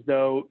practices,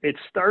 though, it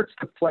starts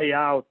to play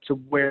out to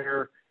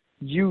where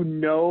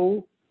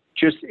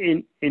just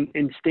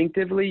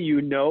instinctively,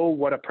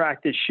 what a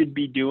practice should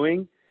be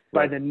doing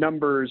by the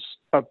numbers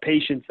of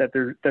patients that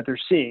they're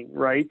seeing,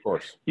 right? Of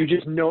course. You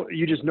just know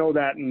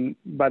that, and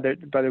by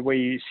the way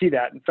you see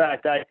that. In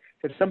fact,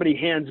 if somebody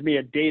hands me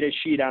a data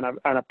sheet on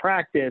a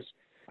practice,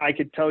 I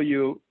could tell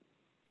you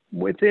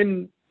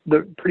within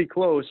pretty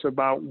close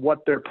about what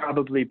they're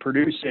probably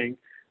producing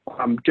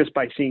just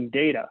by seeing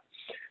data.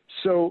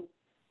 So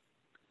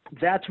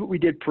that's what we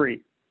did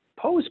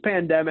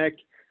post-pandemic.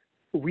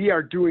 We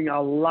are doing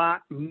a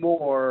lot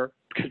more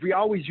because we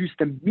always used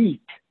to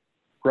meet,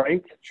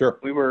 right? Sure.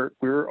 We were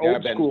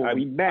old school.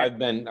 We met. I've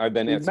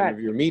been at some of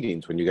your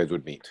meetings when you guys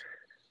would meet.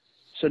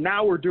 So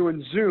now we're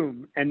doing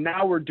Zoom, and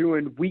now we're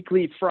doing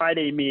weekly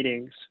Friday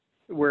meetings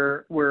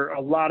where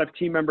a lot of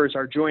team members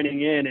are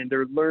joining in, and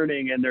they're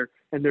learning, and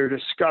they're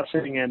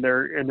discussing, and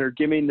they're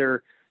giving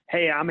their,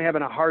 hey, I'm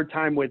having a hard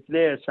time with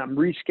this. I'm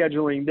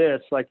rescheduling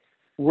this. Like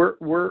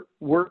we're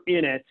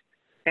in it.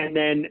 And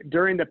then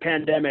during the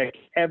pandemic,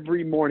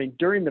 every morning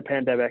during the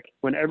pandemic,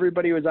 when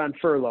everybody was on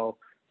furlough,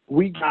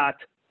 we got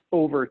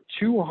over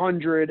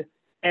 200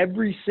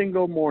 every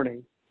single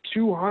morning.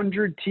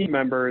 200 team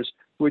members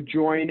would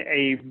join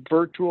a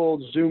virtual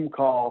Zoom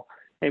call,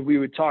 and we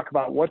would talk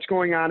about what's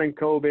going on in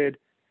COVID,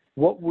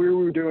 what we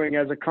were doing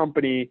as a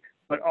company,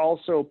 but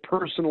also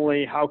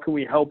personally, how can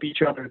we help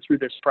each other through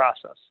this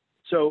process?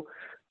 So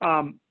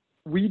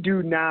we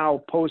do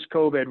now,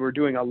 post-COVID, we're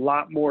doing a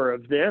lot more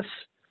of this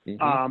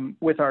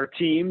with our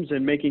teams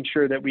and making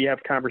sure that we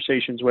have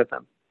conversations with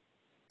them.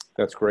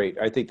 That's great.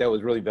 I think that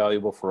was really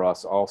valuable for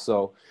us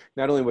also,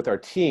 not only with our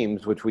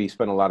teams, which we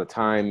spent a lot of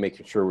time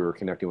making sure we were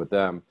connecting with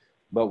them,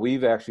 but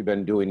we've actually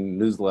been doing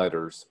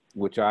newsletters,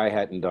 which I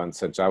hadn't done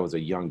since I was a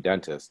young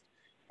dentist.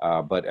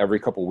 But every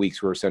couple of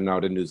weeks, we were sending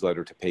out a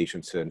newsletter to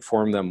patients to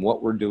inform them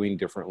what we're doing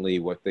differently,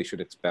 what they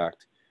should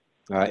expect,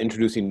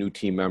 introducing new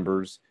team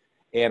members.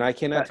 And I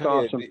cannot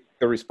tell you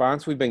the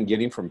response we've been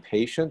getting from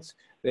patients.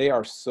 They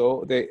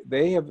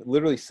have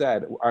literally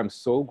said, I'm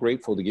so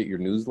grateful to get your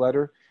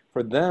newsletter.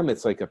 For them,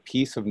 it's like a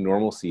piece of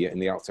normalcy in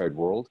the outside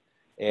world.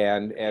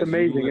 And it's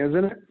amazing,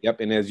 isn't it?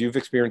 Yep. And as you've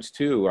experienced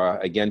too,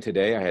 again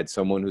today, I had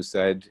someone who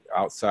said,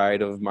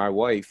 outside of my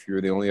wife,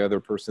 you're the only other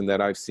person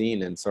that I've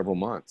seen in several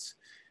months.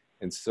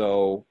 And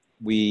so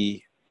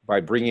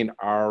by bringing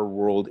our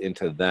world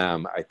into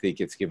them, I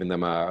think it's given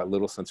them a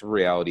little sense of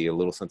reality, a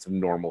little sense of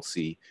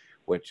normalcy,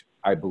 which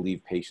I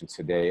believe patients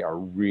today are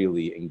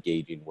really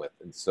engaging with.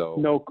 And so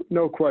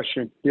no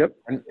question. Yep.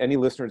 Any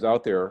listeners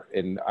out there,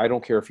 and I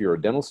don't care if you're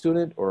a dental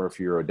student or if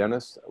you're a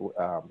dentist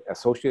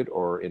associate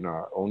or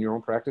own your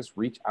own practice,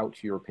 reach out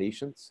to your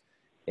patients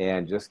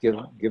and just give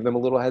them a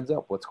little heads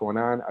up what's going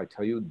on. I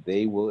tell you,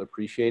 they will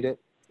appreciate it.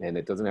 And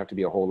it doesn't have to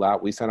be a whole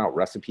lot. We sent out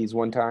recipes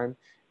one time,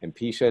 and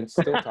patients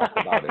still talk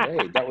about it.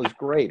 Hey, that was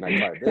great. And I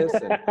tried this,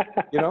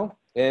 and,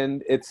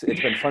 and it's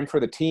been fun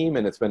for the team,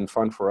 and it's been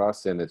fun for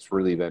us. And it's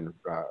really been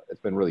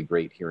really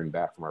great hearing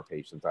back from our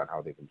patients on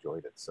how they've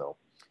enjoyed it. So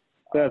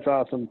that's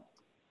awesome.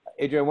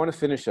 AJ, I want to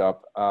finish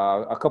up.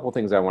 A couple of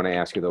things I want to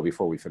ask you though,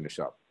 before we finish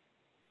up.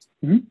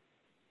 Mm-hmm.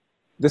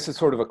 This is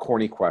sort of a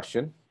corny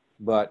question,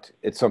 but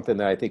it's something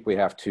that I think we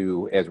have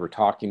to, as we're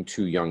talking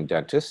to young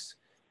dentists,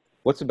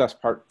 what's the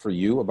best part for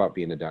you about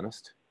being a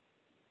dentist?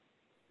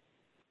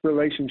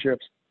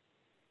 Relationships.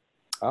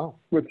 Oh.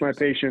 With my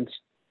patients.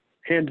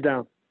 Hands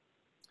down.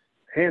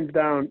 Hands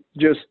down,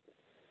 just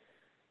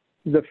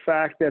the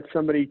fact that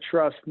somebody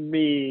trusts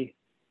me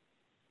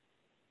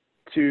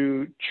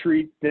to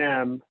treat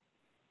them,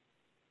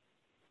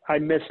 I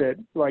miss it.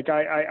 Like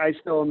I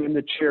still am in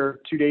the chair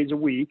 2 days a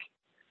week.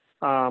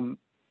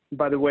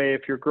 By the way,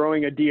 if you're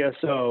growing a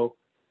DSO,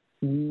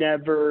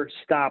 never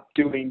stop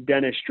doing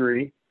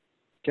dentistry.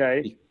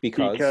 Okay.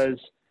 Because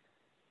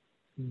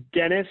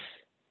dentists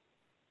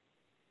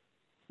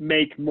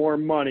make more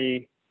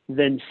money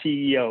than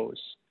CEOs.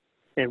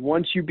 And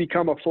once you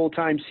become a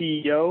full-time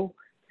CEO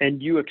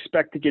and you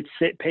expect to get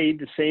paid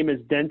the same as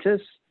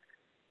dentists,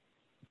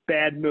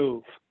 bad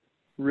move,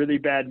 really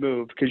bad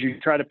move, because you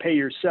try to pay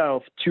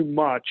yourself too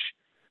much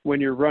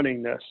when you're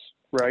running this,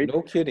 right?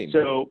 No kidding.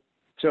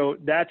 So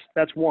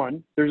that's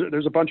one.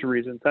 There's a bunch of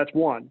reasons. That's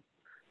one.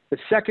 The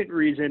second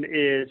reason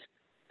is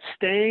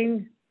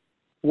staying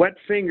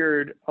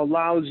wet-fingered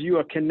allows you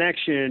a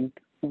connection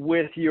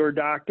with your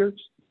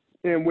doctors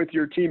and with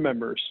your team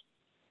members.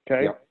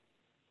 Okay. Yep.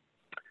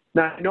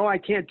 Now, I know I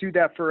can't do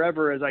that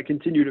forever as I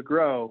continue to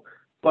grow,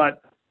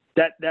 but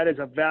that is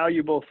a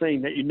valuable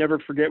thing that you never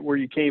forget where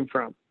you came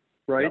from.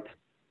 Right. Yep.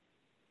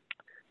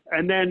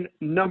 And then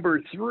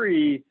number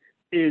 3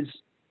 is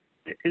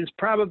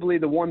probably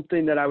the one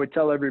thing that I would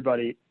tell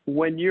everybody.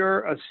 When you're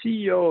a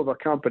CEO of a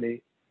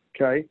company,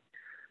 okay,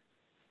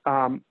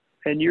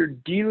 and you're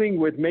dealing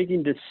with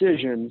making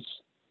decisions,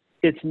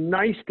 it's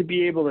nice to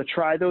be able to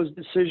try those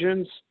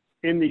decisions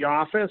in the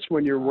office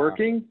when you're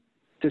working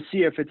to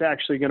see if it's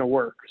actually going to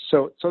work.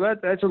 So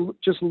that's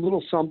just a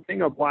little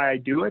something of why I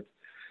do it.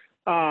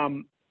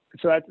 So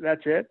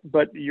that's it.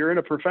 But you're in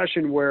a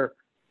profession where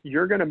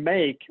you're going to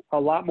make a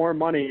lot more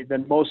money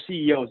than most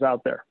CEOs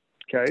out there.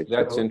 Okay.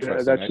 That's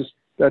interesting.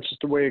 That's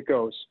just the way it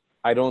goes.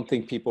 I don't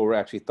think people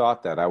actually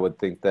thought that. I would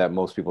think that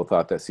most people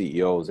thought that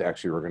CEOs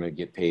actually were going to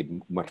get paid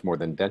much more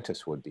than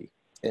dentists would be,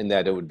 and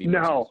that it would be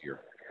much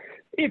easier.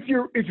 If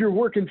you're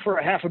working for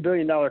a $500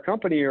 million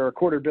company or a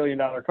 $250 million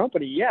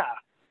company, yeah.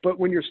 But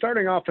when you're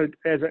starting off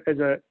as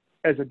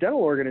a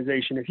dental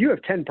organization, if you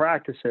have 10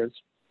 practices,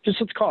 just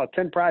let's call it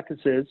 10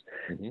 practices,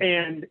 mm-hmm.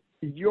 and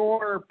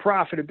your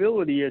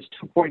profitability is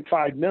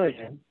 $2.5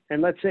 million,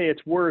 and let's say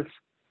it's worth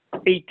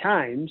 8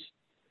 times.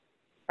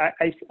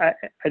 I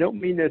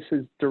don't mean this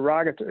as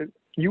derogatory.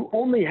 You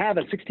only have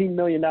a $16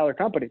 million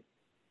company,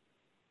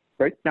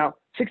 right? Now,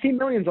 $16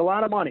 million is a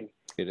lot of money,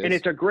 and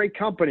it's a great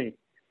company,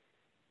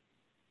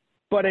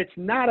 but it's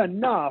not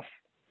enough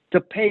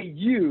to pay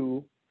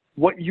you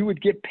what you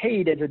would get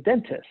paid as a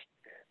dentist.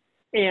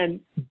 And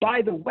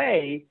by the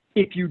way,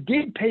 if you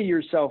did pay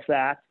yourself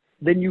that,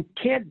 then you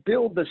can't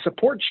build the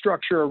support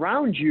structure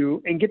around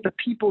you and get the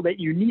people that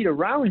you need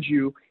around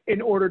you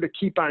in order to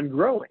keep on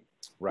growing,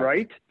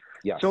 right?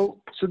 Yes. So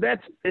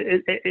that's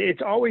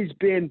it's always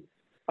been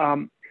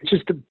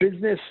just the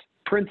business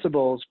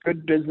principles,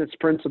 good business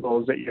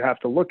principles that you have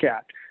to look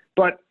at.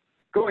 But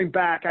going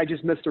back, I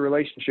just miss the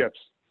relationships.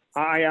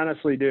 I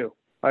honestly do.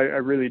 I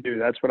really do.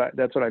 That's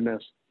what I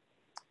miss.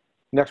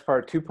 Next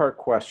part, 2-part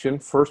question.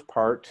 First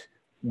part,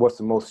 what's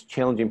the most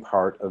challenging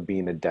part of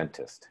being a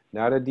dentist?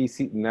 Not a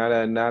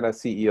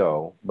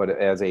CEO, but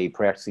as a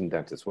practicing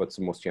dentist, what's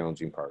the most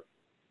challenging part?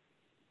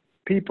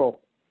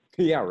 People.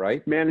 Yeah,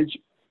 right.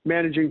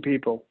 Managing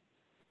people,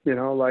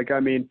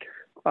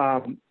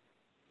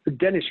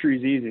 dentistry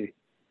is easy,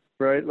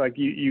 right? Like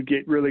you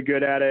get really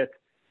good at it.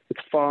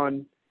 It's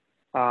fun.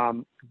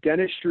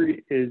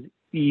 Dentistry is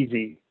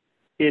easy.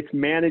 It's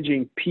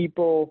managing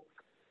people,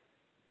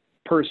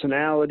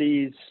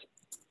 personalities,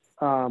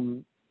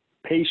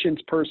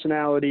 patients'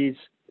 personalities.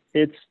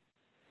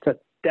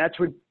 That's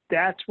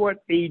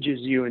what ages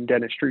you in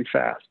dentistry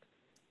fast.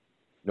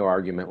 No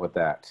argument with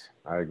that.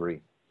 I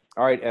agree.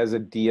 All right, as a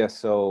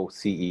DSO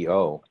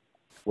CEO,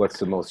 what's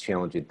the most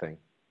challenging thing?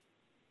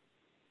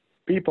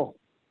 People.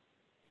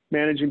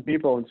 Managing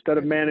people. Instead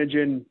of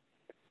managing,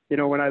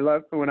 when I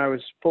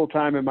was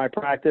full-time in my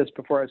practice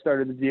before I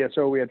started the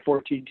DSO, we had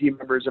 14 team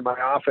members in my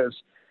office.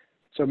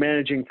 So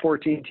managing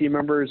 14 team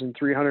members and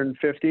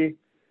 350,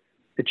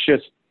 it's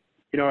just,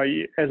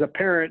 as a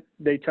parent,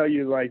 they tell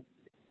you like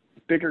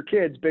bigger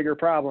kids, bigger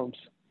problems.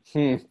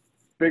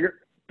 Bigger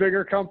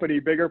bigger company,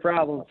 bigger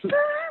problems.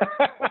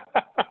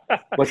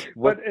 But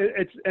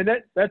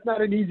that's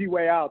not an easy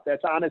way out.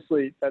 That's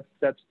honestly,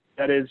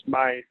 that is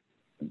my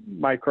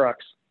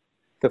crux.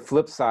 The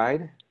flip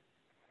side,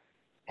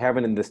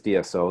 having in this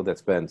DSO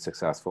that's been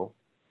successful,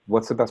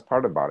 what's the best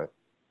part about it?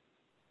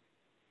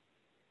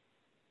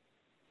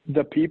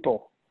 The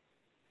people.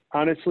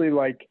 Honestly,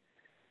 like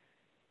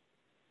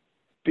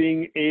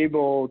being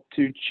able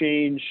to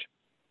change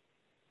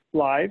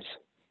lives,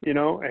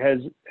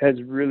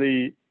 has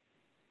really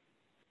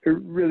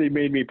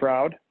made me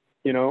proud.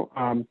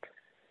 When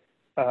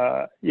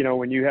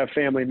you have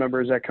family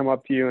members that come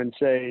up to you and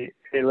say,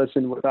 hey,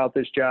 listen, without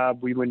this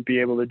job, we wouldn't be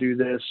able to do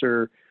this,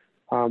 or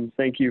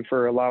thank you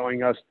for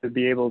allowing us to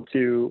be able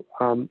to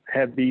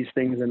have these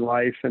things in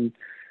life. And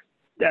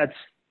that's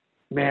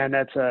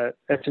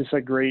just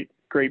a great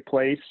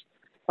place.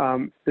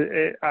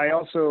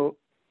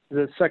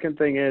 The second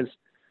thing is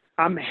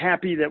I'm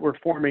happy that we're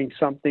forming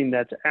something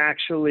that's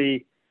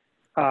actually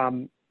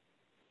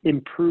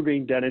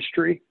improving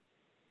dentistry,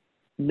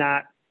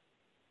 not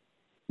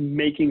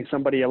making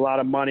somebody a lot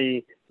of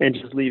money and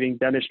just leaving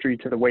dentistry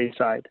to the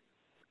wayside.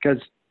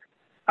 Because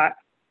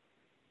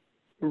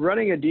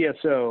running a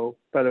DSO,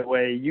 by the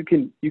way, you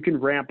can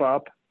ramp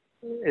up.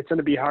 It's going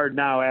to be hard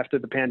now after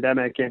the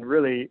pandemic, and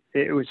really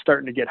it was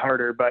starting to get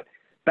harder. But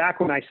back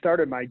when I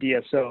started my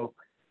DSO,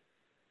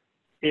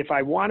 if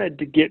I wanted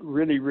to get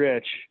really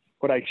rich,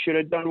 what I should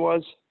have done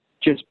was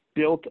just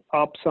built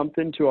up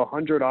something to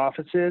 100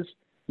 offices,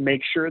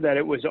 make sure that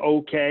it was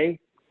okay,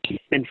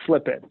 and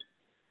flip it.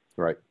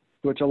 Right.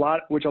 Which a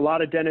lot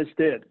of dentists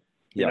did,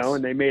 yes.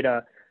 And they made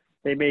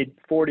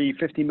 40,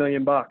 50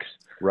 million bucks.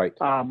 Right.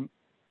 I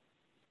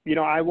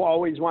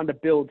always wanted to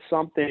build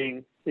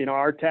something.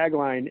 Our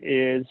tagline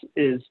is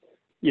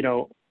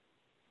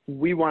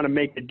we want to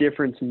make a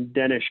difference in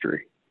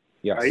dentistry.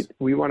 Yes. Right.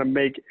 We want to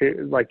make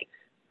it like,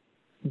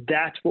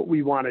 that's what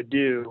we want to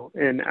do.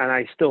 And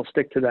I still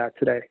stick to that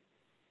today.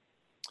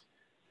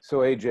 So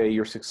AJ,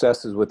 your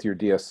successes with your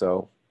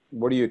DSO,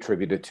 what do you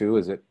attribute it to?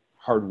 Is it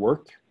hard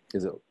work?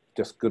 Is it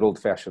just good old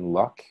fashioned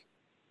luck?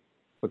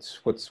 What's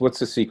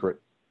the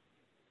secret?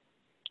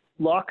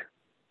 Luck,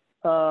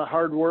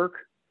 hard work,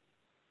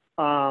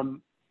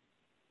 and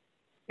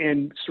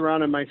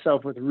surrounding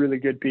myself with really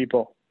good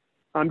people.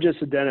 I'm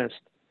just a dentist.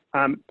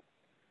 I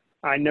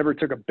never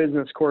took a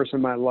business course in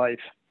my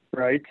life,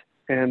 right?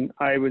 And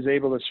I was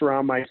able to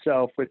surround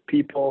myself with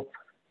people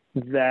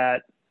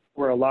that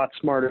were a lot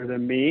smarter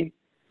than me.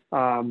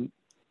 I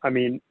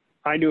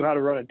knew how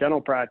to run a dental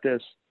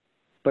practice,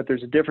 but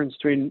there's a difference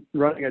between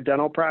running a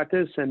dental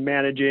practice and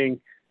managing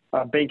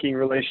banking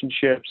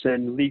relationships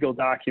and legal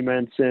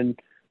documents and,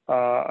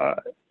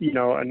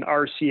 an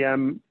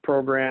RCM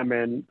program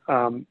and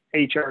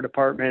HR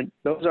department.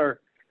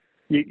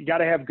 You got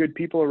to have good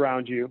people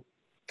around you.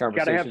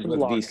 Conversations with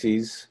luck.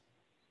 VCs.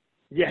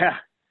 Yeah,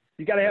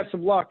 you got to have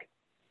some luck.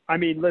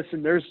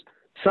 Listen, there's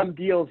some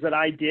deals that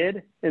I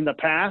did in the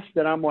past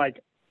that I'm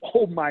like,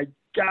 oh my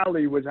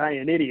golly, was I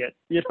an idiot?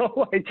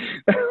 Like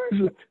that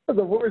was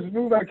the worst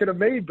move I could have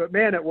made, but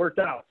man, it worked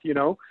out,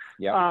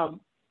 Yeah.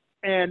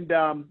 And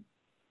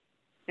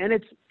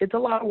it's a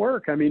lot of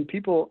work.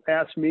 People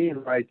ask me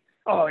like,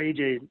 oh,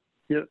 AJ,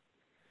 you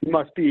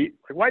must be,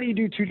 why do you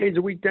do 2 days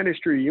a week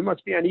dentistry? You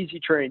must be on Easy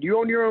Train. You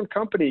own your own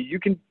company. You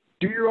can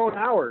do your own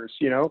hours,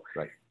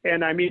 Right.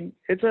 And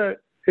it's a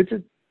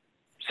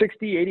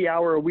 60, 80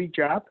 hour a week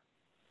job.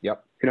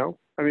 Yep.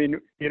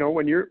 When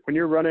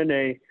you're running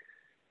a,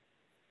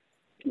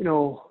 an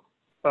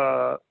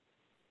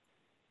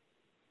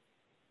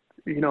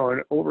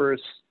over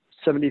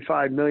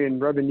 75 million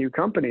revenue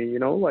company,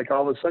 like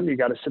all of a sudden you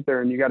got to sit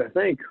there and you got to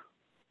think,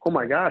 oh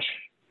my gosh,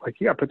 like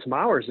you got to put some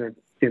hours in,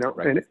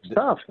 Right. And it's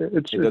tough.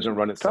 It doesn't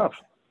run itself.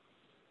 Tough.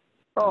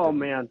 Oh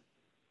man.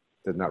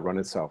 Does not run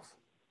itself.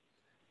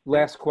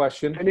 Last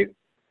question. How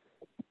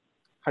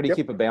do you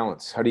keep a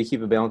balance? How do you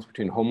keep a balance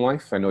between home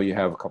life? I know you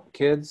have a couple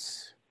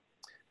kids.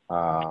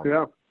 Got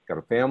a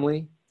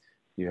family.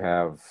 You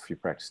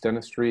practice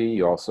dentistry.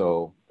 You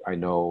also, I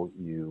know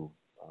you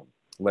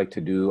like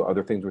to do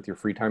other things with your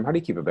free time. How do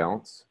you keep a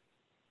balance?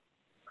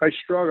 I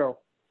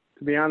struggle,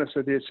 to be honest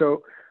with you.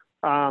 So,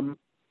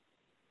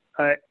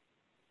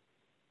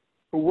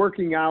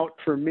 working out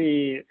for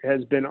me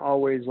has been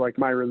always like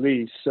my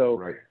release. So,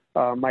 right.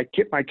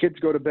 My kids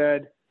go to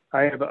bed.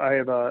 I have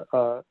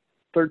a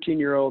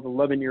 13-year-old,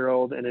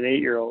 11-year-old, and an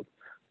 8-year-old.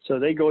 So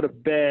they go to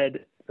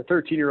bed. The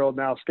 13-year-old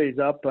now stays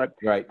up, but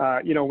right.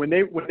 When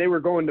they were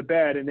going to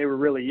bed and they were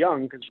really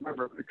young, because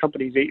remember the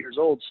company's 8 years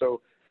old,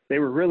 so they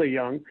were really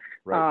young.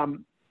 Right.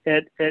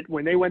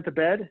 When they went to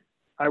bed,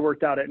 I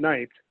worked out at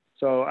night.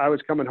 So I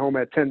was coming home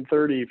at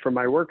 10:30 from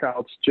my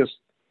workouts. Just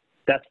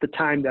that's the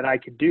time that I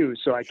could do.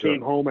 So I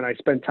came home and I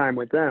spent time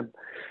with them.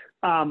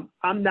 I'm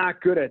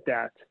not good at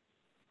that.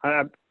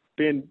 I've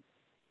been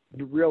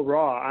real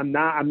raw. I'm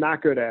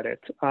not good at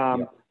it.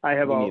 I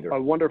have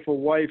a wonderful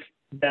wife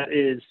that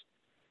is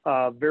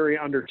very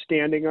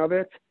understanding of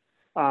it.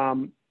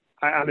 I'm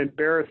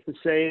embarrassed to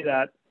say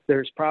that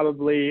there's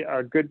probably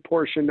a good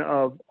portion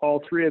of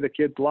all 3 of the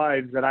kids'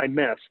 lives that I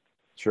missed.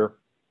 Sure.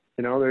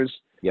 You know, there's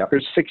Yep.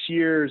 6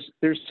 years,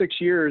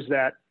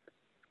 that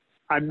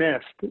I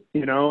missed,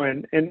 you know,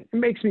 and it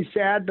makes me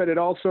sad, but it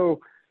also,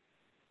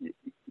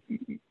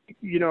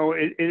 you know,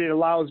 it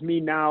allows me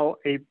now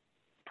a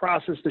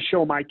process to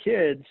show my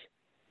kids,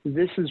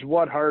 this is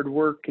what hard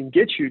work can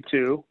get you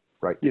to.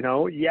 Right. You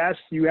know, yes,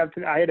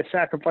 I had to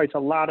sacrifice a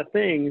lot of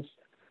things,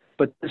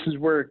 but this is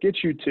where it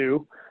gets you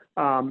to.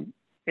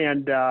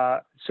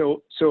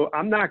 So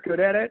I'm not good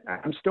at it.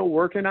 I'm still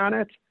working on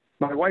it.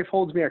 My wife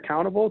holds me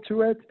accountable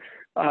to it.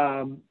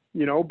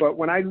 You know, but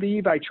when I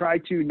leave, I try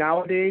to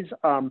nowadays,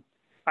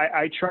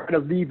 I try to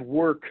leave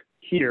work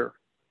here.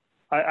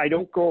 I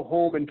don't go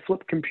home and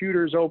flip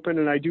computers open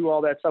and I do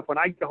all that stuff. When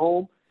I get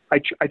home, I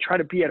try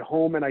to be at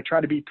home and I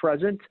try to be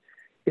present.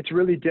 It's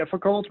really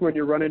difficult when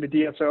you're running a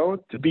DSO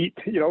to be,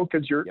 you know,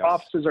 because your Yes.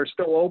 offices are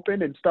still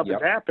open and stuff Yep.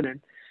 is happening.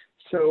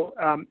 So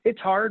it's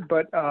hard,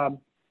 but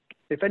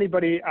if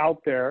anybody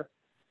out there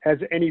has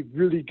any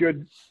really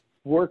good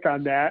work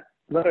on that,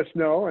 let us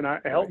know and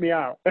help me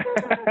out.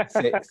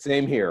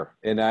 Same here.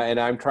 And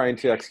I'm trying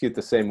to execute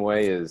the same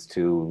way, is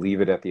to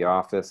leave it at the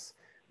office,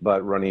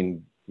 but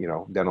running, you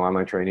know, dental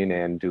online training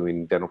and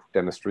doing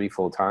dentistry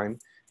full time.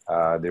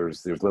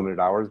 There's limited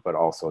hours, but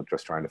also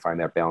just trying to find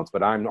that balance.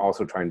 But I'm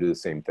also trying to do the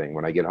same thing.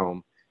 When I get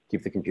home,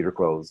 keep the computer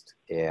closed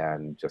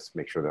and just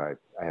make sure that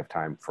I have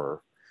time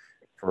for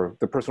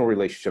the personal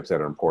relationships that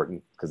are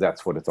important, because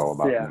that's what it's all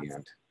about in the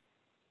end.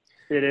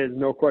 It is,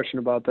 no question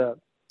about that.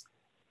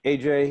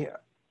 AJ,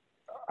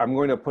 I'm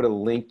going to put a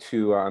link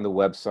to on the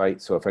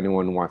website. So if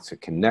anyone wants to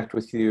connect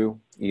with you,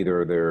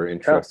 either they're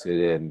interested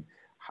in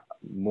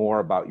more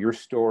about your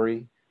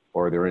story,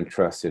 or they're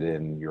interested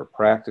in your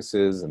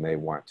practices and they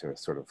want to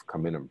sort of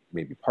come in and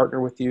maybe partner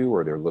with you,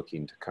 or they're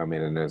looking to come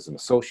in and as an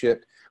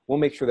associate, we'll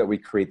make sure that we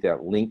create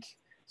that link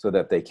so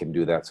that they can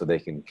do that, so they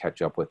can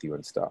catch up with you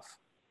and stuff.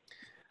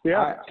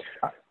 Yeah.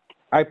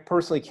 I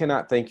personally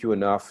cannot thank you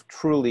enough.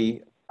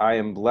 Truly, I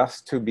am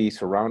blessed to be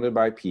surrounded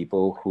by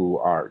people who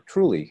are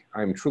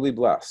I'm truly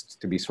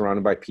blessed to be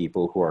surrounded by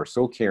people who are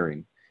so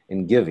caring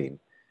and giving,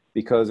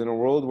 because in a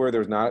world where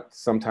there's not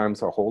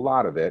sometimes a whole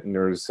lot of it, and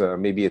there's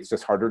maybe it's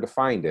just harder to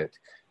find it,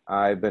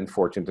 I've been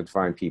fortunate to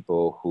find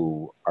people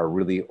who are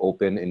really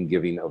open and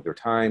giving of their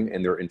time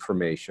and their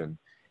information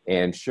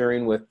and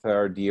sharing with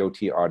our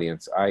DOT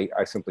audience. I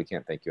simply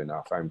can't thank you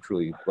enough. I'm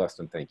truly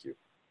blessed, and thank you.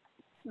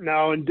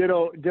 No, and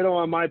ditto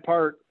on my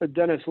part.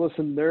 Dennis,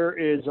 listen, there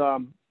is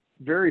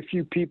very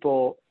few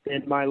people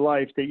in my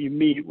life that you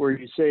meet where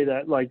you say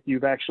that, like,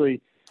 you've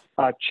actually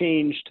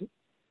changed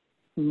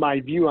my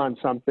view on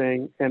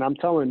something. And I'm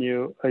telling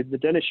you, the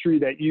dentistry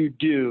that you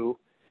do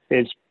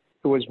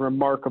was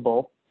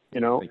remarkable.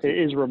 You know, it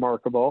is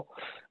remarkable.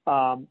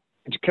 Can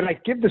I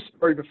give the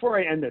story before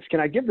I end this?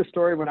 Can I give the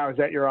story when I was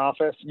at your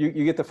office?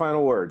 You get the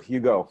final word. You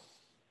go.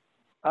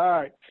 All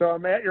right. So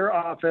I'm at your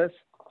office,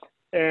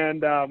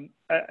 and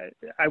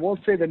I won't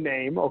say the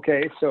name.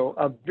 Okay. So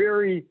a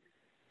very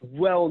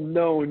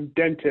well-known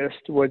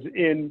dentist was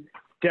in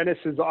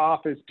Dennis's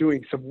office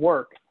doing some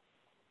work.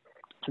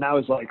 And I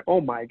was like,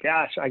 oh my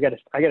gosh, I gotta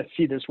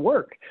see this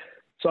work.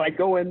 So I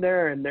go in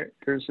there, and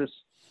there's this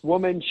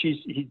woman, he's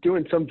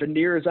doing some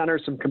veneers on her,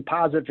 some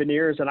composite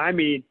veneers. And I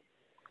mean,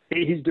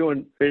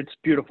 it's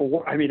beautiful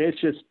work. I mean, it's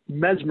just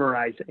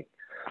mesmerizing.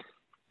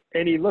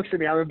 And he looks at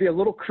me, I'm going to be a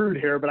little crude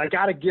here, but I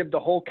got to give the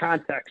whole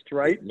context,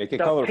 right? Make it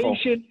colorful. The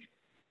patient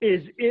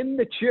is in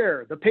the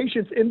chair. The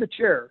patient's in the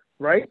chair,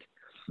 right?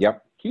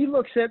 Yep. He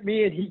looks at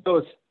me and he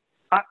goes,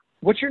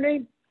 what's your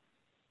name?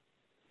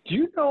 Do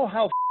you know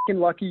how fucking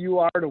lucky you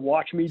are to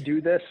watch me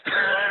do this?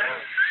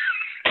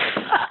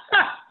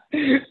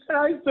 And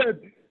I said,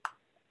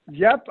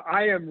 yep,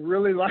 I am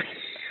really lucky.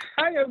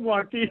 I am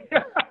lucky.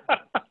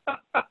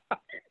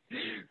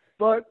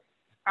 But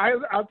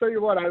I'll tell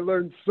you what, I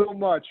learned so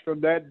much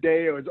from that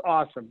day. It was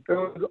awesome. It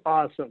was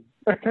awesome.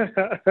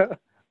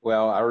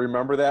 Well, I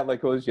remember that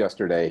like it was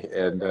yesterday.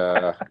 And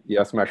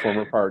yes, my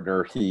former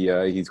partner,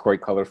 he's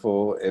quite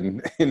colorful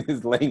in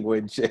his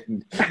language.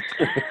 And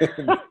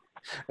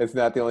it's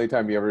not the only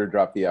time you ever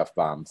dropped the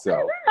F-bomb.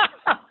 So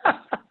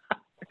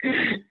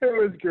it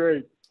was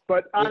great.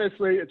 But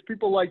honestly, it's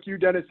people like you,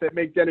 Dennis, that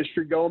make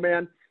dentistry go,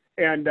 man.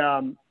 And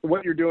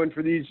what you're doing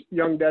for these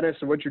young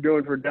dentists and what you're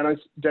doing for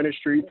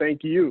dentistry,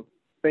 thank you.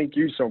 Thank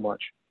you so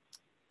much.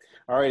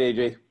 All right,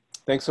 AJ,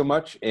 thanks so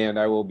much. And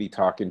I will be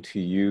talking to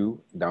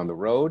you down the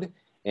road.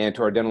 And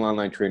to our dental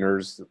online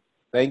trainers,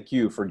 thank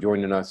you for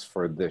joining us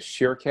for this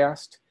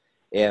Sharecast.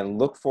 And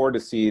look forward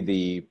to see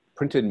the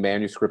printed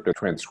manuscript or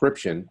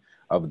transcription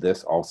of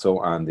this also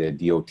on the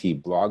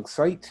DOT blog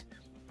site.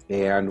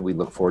 And we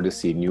look forward to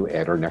seeing you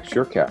at our next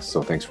Sharecast.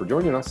 So thanks for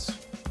joining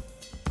us.